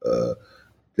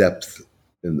depth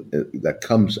that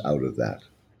comes out of that.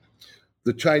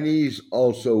 The Chinese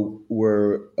also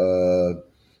were,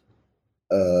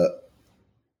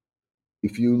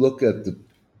 if you look at the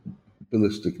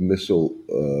ballistic missile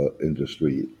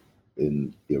industry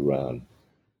in Iran,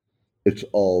 it's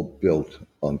all built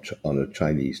on a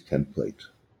Chinese template.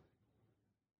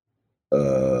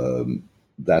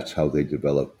 That's how they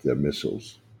developed their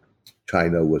missiles.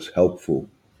 China was helpful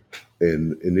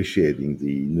in initiating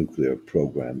the nuclear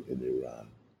program in Iran.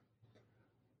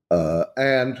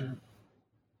 And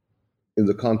in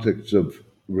the context of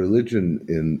religion,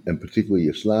 and particularly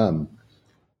Islam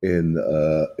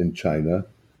in China,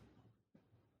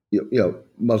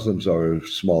 Muslims are a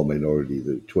small minority,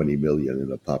 they're 20 million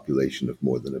in a population of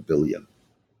more than 1 billion.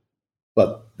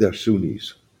 But they're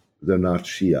Sunnis, they're not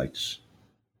Shiites.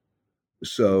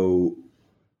 So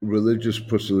religious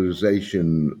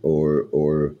proselytization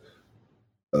or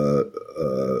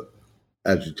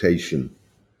agitation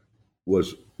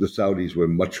was, the Saudis were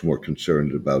much more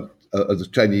concerned about, the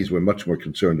Chinese were much more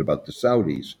concerned about the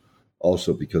Saudis,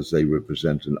 also because they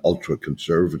represent an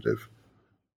ultra-conservative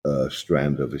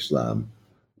strand of Islam,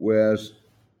 whereas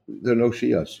there are no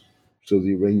Shias, so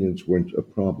the Iranians weren't a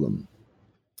problem.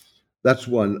 That's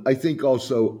one. I think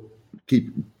also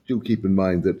keep in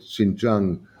mind that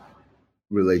Xinjiang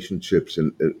relationships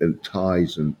and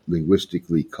ties, and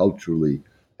linguistically, culturally,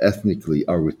 ethnically,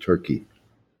 are with Turkey.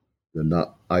 They're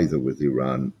not either with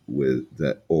Iran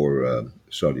or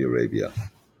Saudi Arabia.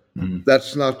 Mm-hmm.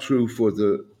 That's not true for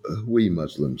the Hui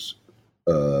Muslims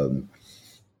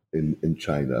in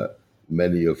China,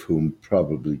 many of whom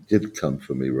probably did come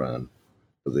from Iran,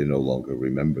 but they no longer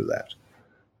remember that.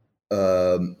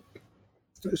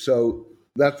 So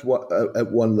that's what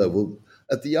at one level.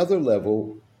 At the other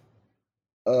level,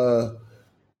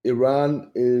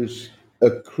 Iran is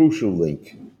a crucial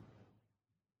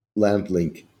land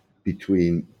link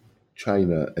between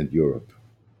China and Europe.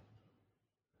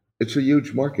 It's a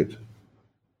huge market,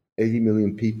 80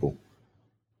 million people,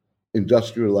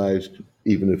 industrialized,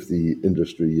 even if the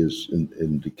industry is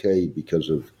in decay because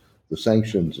of the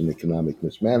sanctions and economic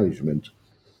mismanagement,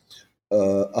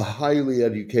 a highly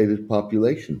educated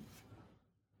population,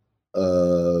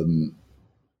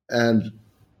 and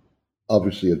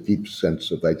obviously a deep sense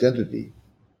of identity,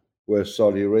 whereas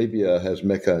Saudi Arabia has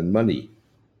Mecca and money,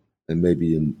 and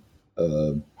maybe in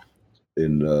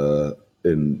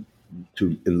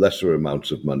lesser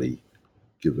amounts of money,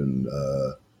 given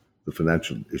the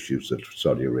financial issues that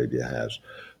Saudi Arabia has.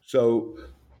 So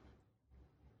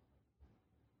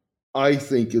I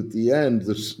think at the end,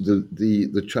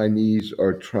 the Chinese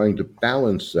are trying to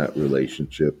balance that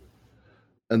relationship,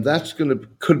 and that's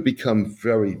could become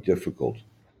very difficult.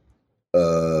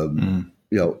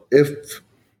 If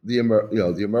the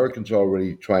Americans are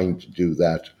already trying to do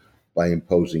that by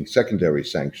imposing secondary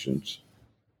sanctions,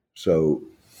 so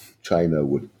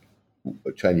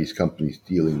Chinese companies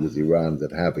dealing with Iran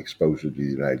that have exposure to the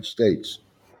United States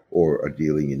or are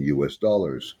dealing in U.S.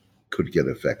 dollars could get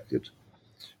affected.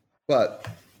 But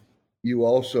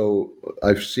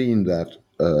I've seen that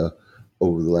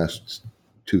over the last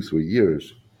 2-3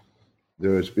 years,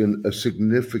 there has been a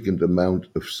significant amount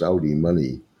of Saudi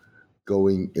money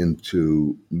going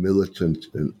into militant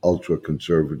and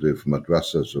ultra-conservative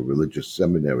madrasas or religious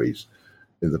seminaries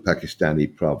in the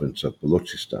Pakistani province of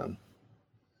Balochistan.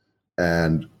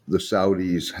 And the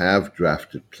Saudis have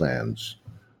drafted plans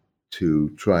to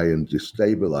try and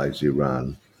destabilize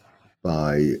Iran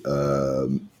by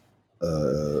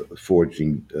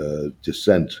forging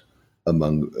dissent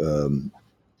among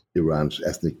Iran's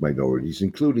ethnic minorities,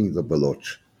 including the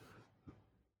Baloch,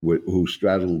 who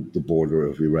straddled the border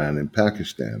of Iran and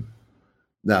Pakistan.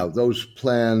 Now, those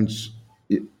plans,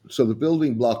 so the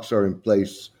building blocks are in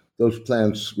place. Those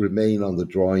plans remain on the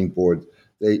drawing board.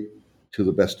 They, to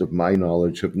the best of my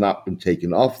knowledge, have not been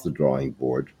taken off the drawing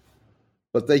board,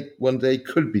 but they one day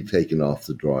could be taken off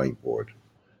the drawing board.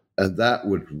 And that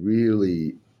would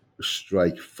really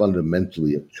strike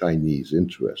fundamentally at Chinese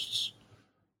interests,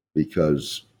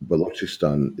 because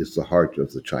Balochistan is the heart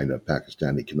of the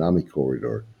China-Pakistan Economic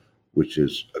Corridor, which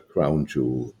is a crown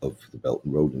jewel of the Belt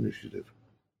and Road Initiative.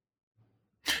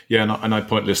 Yeah, and I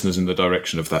point listeners in the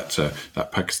direction of that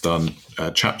Pakistan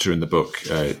chapter in the book.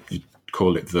 You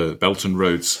call it the Belt and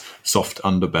Road's soft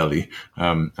underbelly,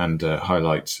 and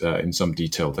highlight in some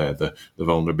detail there the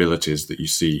vulnerabilities that you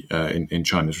see in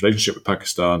China's relationship with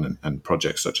Pakistan and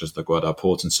projects such as the Gwadar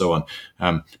port and so on.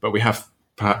 But we have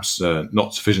perhaps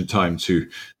not sufficient time to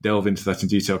delve into that in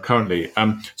detail currently.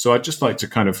 So I'd just like to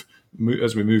kind of,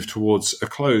 as we move towards a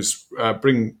close,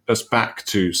 bring us back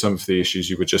to some of the issues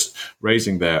you were just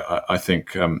raising there. I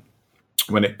think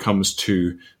when it comes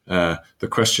to the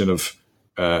question of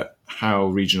how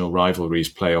regional rivalries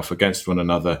play off against one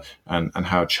another, and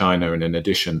how China and, in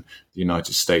addition, the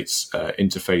United States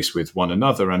interface with one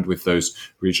another and with those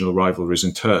regional rivalries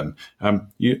in turn.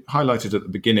 You highlighted at the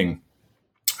beginning,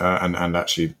 and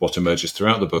actually what emerges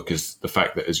throughout the book, is the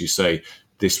fact that, as you say,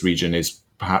 this region is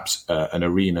perhaps an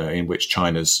arena in which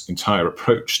China's entire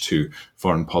approach to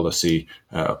foreign policy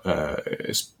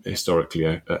is historically,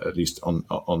 at least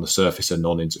on the surface, a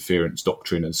non-interference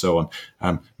doctrine and so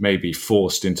on, may be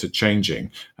forced into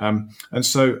changing. And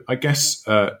so I guess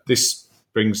this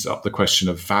brings up the question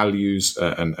of values,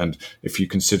 and if you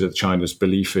consider China's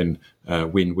belief in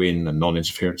win-win and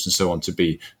non-interference and so on to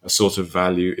be a sort of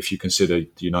value, if you consider the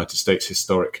United States'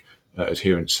 historic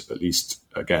adherence, at least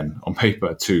again on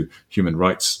paper, to human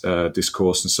rights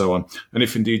discourse and so on, and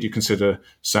if indeed you consider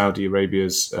Saudi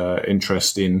Arabia's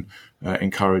interest in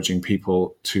encouraging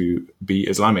people to be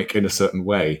Islamic in a certain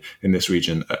way in this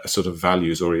region, a sort of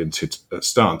values-oriented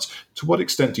stance, to what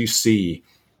extent do you see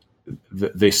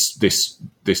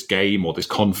this game, or this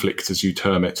conflict, as you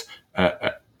term it,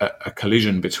 a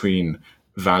collision between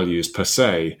values per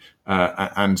se,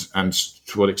 and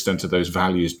to what extent are those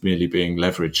values merely being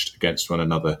leveraged against one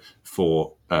another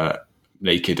for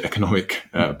naked economic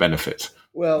benefit?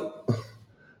 Well,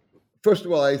 first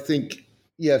of all, I think,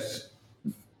 yes,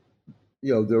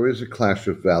 there is a clash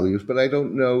of values, but I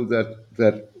don't know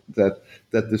that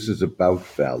this is about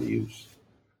values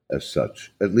as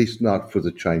such, at least not for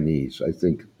the Chinese. I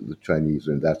think the Chinese,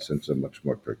 in that sense, are much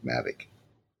more pragmatic,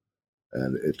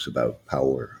 and it's about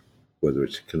power, whether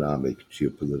it's economic,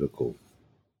 geopolitical,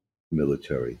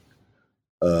 military.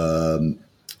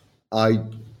 I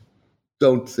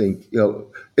don't think,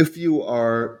 if you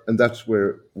are, and that's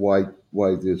why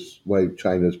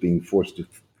China is being forced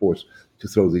to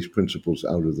throw these principles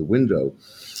out of the window.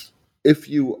 If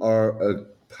you are a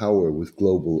power with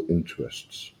global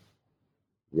interests,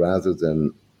 rather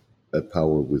than a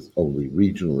power with only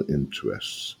regional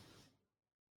interests,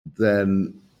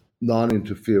 then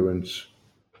non-interference,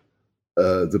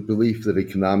 the belief that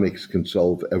economics can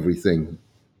solve everything,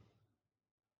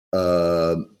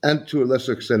 and to a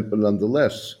lesser extent, but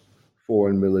nonetheless,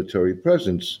 foreign military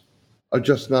presence, are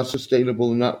just not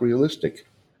sustainable and not realistic.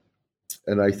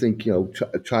 And I think,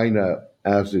 China,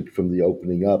 as it from the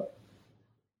opening up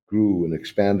grew and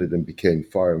expanded and became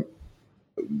far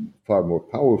more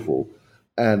powerful,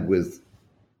 and with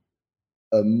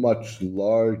a much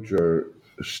larger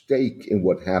stake in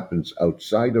what happens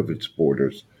outside of its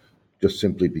borders, just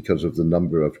simply because of the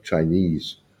number of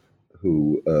Chinese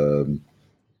who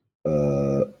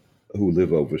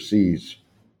live overseas.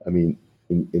 I mean,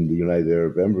 in the United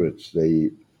Arab Emirates,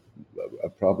 they are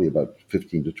probably about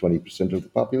 15 to 20% of the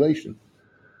population.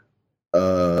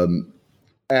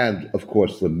 And of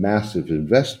course, the massive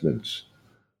investments,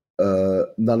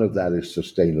 none of that is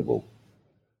sustainable.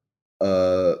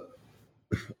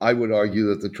 I would argue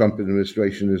that the Trump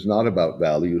administration is not about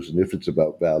values, and if it's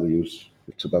about values,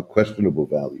 it's about questionable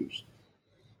values.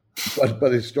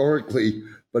 But historically,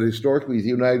 the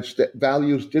United States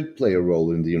values did play a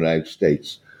role in the United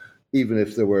States, even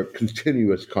if there were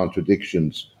continuous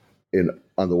contradictions in,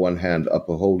 on the one hand,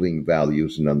 upholding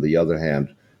values, and on the other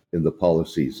hand, in the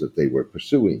policies that they were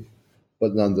pursuing.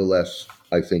 But nonetheless,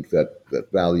 I think that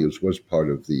values was part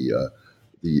of the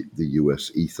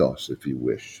U.S. ethos, if you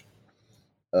wish.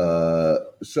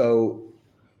 So,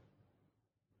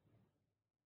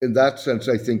 in that sense,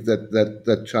 I think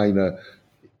that China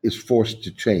is forced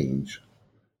to change,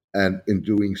 and in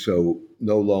doing so,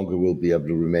 no longer will be able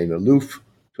to remain aloof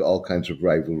to all kinds of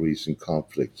rivalries and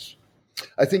conflicts.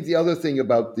 I think the other thing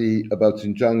about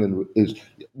Xinjiang is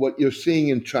what you're seeing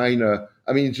in China.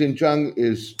 I mean, Xinjiang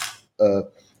is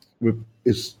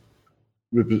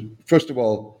first of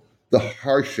all the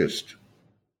harshest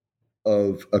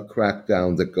of a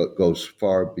crackdown that goes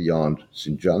far beyond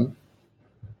Xinjiang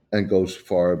and goes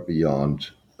far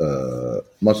beyond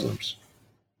Muslims.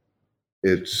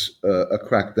 It's a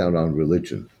crackdown on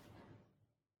religion,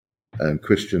 and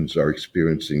Christians are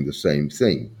experiencing the same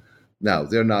thing. Now,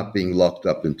 they're not being locked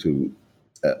up into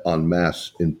en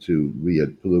masse into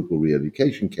political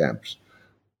re-education camps,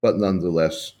 but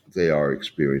nonetheless, they are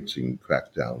experiencing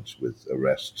crackdowns with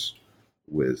arrests,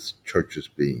 with churches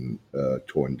being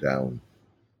torn down,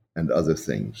 and other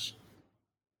things.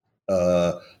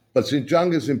 But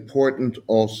Xinjiang is important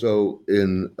also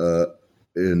in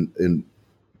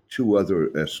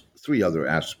three other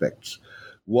aspects.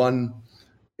 One,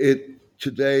 it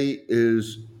today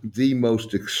is the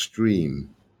most extreme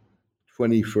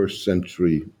 21st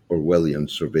century Orwellian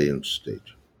surveillance state.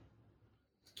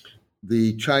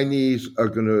 The Chinese are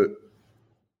going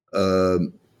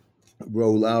to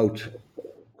roll out,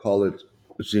 call it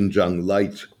Xinjiang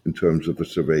Light in terms of a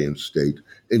surveillance state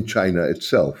in China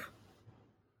itself.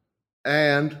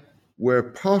 And where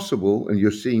possible, and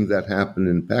you're seeing that happen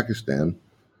in Pakistan,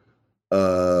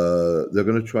 they're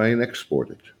going to try and export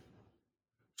it.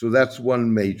 So that's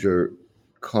one major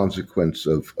consequence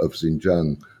of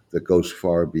Xinjiang that goes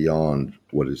far beyond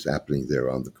what is happening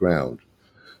there on the ground.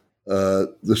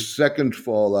 The second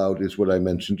fallout is what I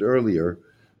mentioned earlier.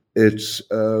 It's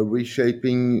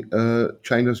reshaping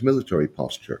China's military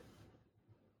posture.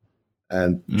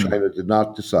 And China did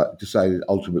not decided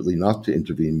ultimately not to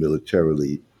intervene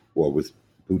militarily or with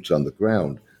boots on the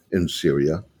ground in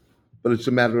Syria, but it's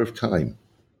a matter of time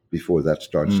before that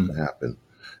starts to happen.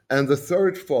 And the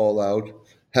third fallout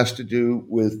has to do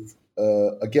with,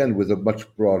 again, with a much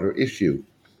broader issue,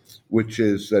 which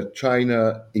is that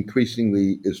China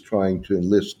increasingly is trying to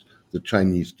enlist the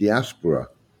Chinese diaspora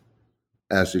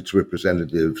as its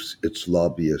representatives, its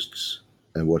lobbyists,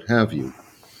 and what have you.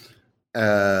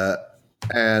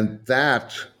 And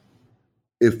that,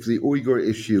 if the Uyghur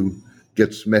issue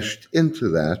gets meshed into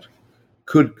that,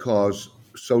 could cause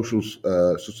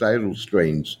societal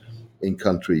strains in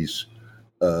countries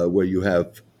where you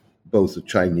have both a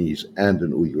Chinese and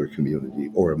an Uyghur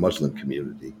community or a Muslim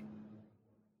community.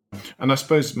 And I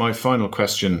suppose my final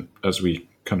question, as we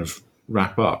kind of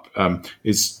wrap up,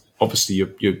 is obviously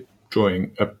you're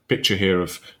drawing a picture here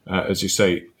of, as you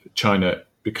say, China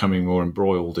becoming more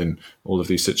embroiled in all of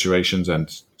these situations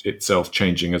and itself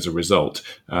changing as a result.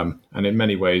 And in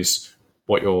many ways,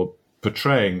 what you're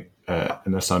portraying,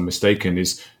 unless I'm mistaken,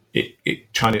 is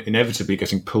China inevitably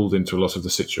getting pulled into a lot of the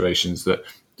situations that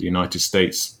the United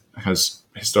States has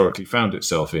historically found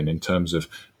itself in terms of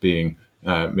being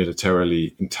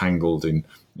militarily entangled in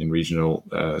regional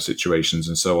situations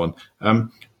and so on.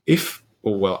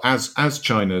 As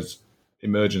China's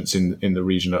emergence in the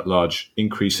region at large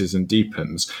increases and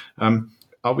deepens,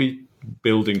 are we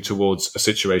building towards a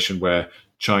situation where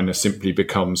China simply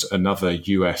becomes another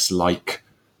US-like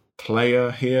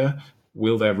player here?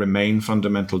 Will there remain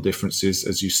fundamental differences,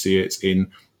 as you see it,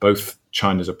 in both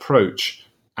China's approach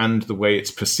and the way it's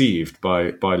perceived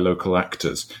by local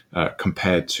actors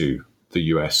compared to the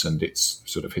US and its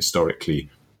sort of historically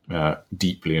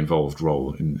deeply involved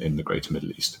role in the Greater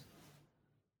Middle East?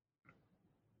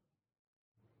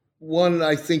 One,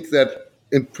 I think that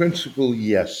in principle,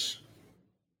 yes,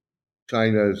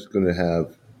 China is going to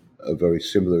have a very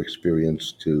similar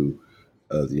experience to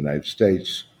the United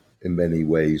States in many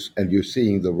ways, and you're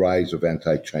seeing the rise of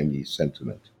anti-Chinese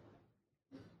sentiment.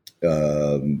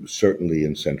 certainly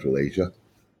in Central Asia.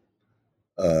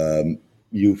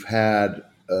 You've had,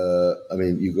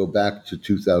 you go back to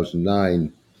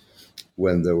 2009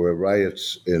 when there were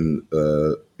riots in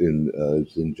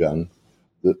Xinjiang.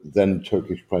 The then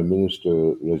Turkish Prime Minister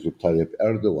Recep Tayyip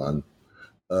Erdogan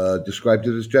described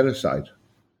it as genocide.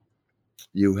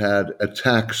 You had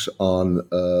attacks on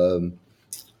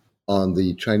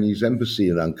the Chinese embassy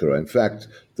in Ankara. In fact,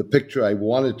 the picture I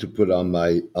wanted to put on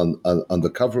on the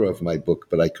cover of my book,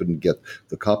 but I couldn't get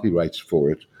the copyrights for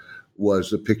it,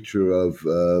 was a picture of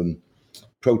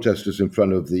protesters in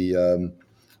front of the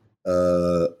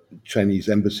Chinese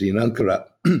embassy in Ankara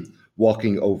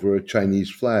walking over a Chinese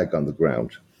flag on the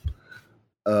ground.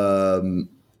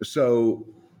 So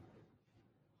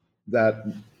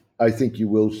that, I think you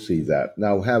will see that.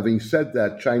 Now, having said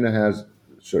that, China has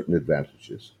certain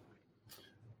advantages.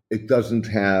 It doesn't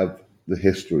have the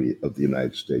history of the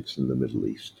United States in the Middle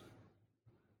East.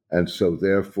 And so,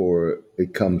 therefore,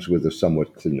 it comes with a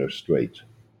somewhat cleaner slate.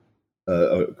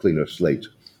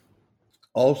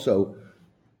 Also,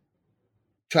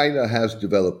 China has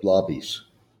developed lobbies,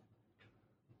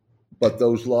 but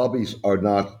those lobbies are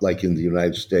not, like in the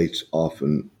United States,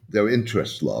 often they're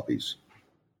interest lobbies.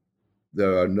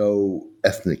 There are no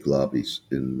ethnic lobbies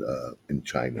in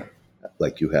China,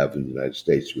 like you have in the United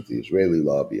States with the Israeli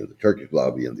lobby and the Turkish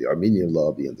lobby and the Armenian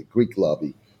lobby and the Greek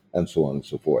lobby, and so on and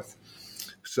so forth.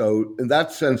 So in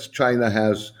that sense, China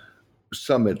has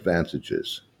some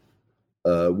advantages.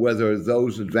 Whether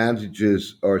those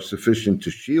advantages are sufficient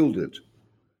to shield it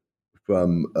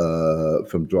from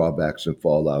drawbacks and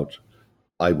fallout,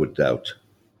 I would doubt.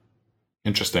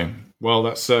 Interesting. Well,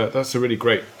 that's a really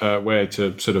great way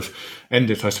to sort of end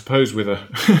it, I suppose, with a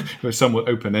with somewhat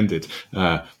open-ended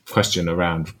question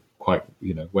around quite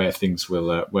where things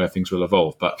will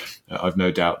evolve. But I've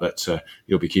no doubt that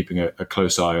you'll be keeping a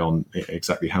close eye on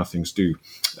exactly how things do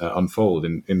unfold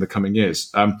in the coming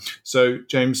years. So,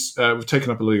 James, we've taken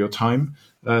up a lot of your time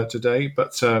today,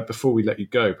 but before we let you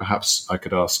go, perhaps I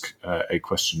could ask a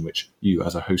question which you,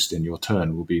 as a host in your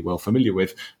turn, will be well familiar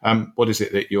with. What is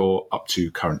it that you're up to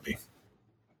currently?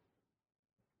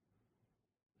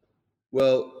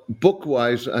 Well,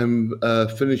 book-wise, I'm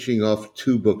finishing off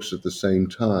 2 books at the same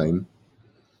time.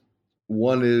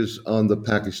 One is on the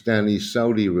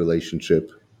Pakistani-Saudi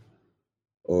relationship,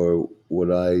 or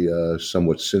what I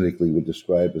somewhat cynically would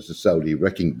describe as the Saudi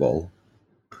wrecking ball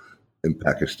in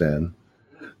Pakistan.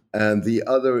 And the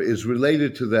other is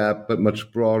related to that, but much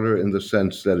broader in the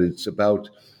sense that it's about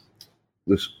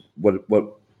this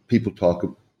what people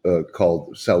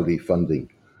called Saudi funding.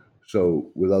 So,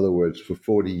 with other words, for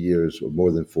 40 years, or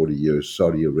more than 40 years,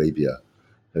 Saudi Arabia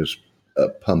has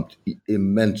pumped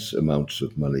immense amounts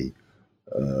of money.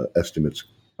 Estimates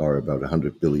are about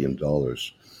 $100 billion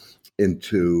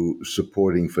into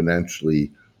supporting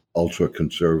financially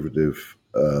ultra-conservative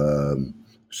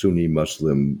Sunni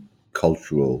Muslim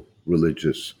cultural,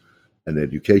 religious, and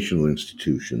educational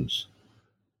institutions.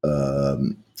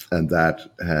 And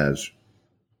that has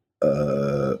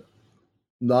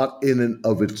not in and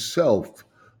of itself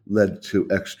led to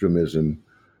extremism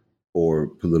or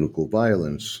political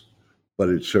violence, but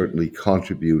it certainly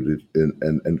contributed.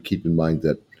 And keep in mind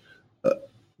that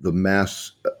the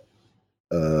mass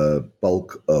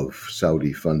bulk of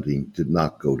Saudi funding did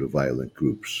not go to violent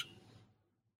groups.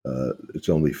 It's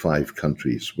only 5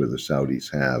 countries where the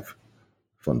Saudis have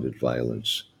funded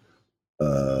violence.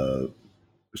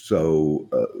 So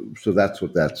that's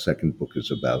what that second book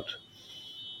is about.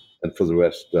 And for the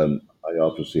rest, I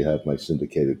obviously have my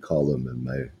syndicated column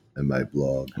and my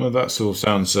blog. Well, that all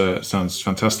sounds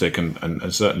fantastic,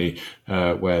 and certainly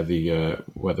where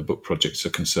the book projects are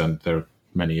concerned, there are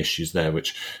many issues there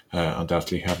which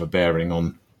undoubtedly have a bearing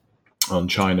on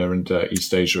China and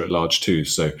East Asia at large too.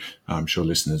 So I'm sure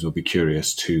listeners will be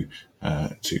curious to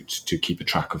keep a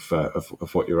track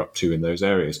of what you're up to in those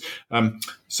areas.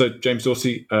 So James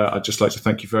Dorsey, I'd just like to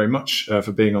thank you very much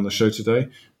for being on the show today.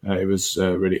 It was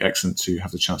really excellent to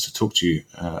have the chance to talk to you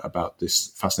about this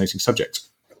fascinating subject.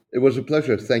 It was a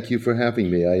pleasure. Thank you for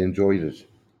having me. I enjoyed it.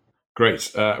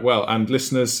 Great. Well, and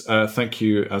listeners, thank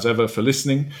you as ever for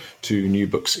listening to New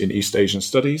Books in East Asian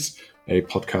Studies, a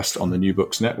podcast on the New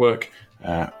Books Network.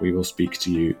 We will speak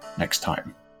to you next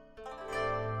time.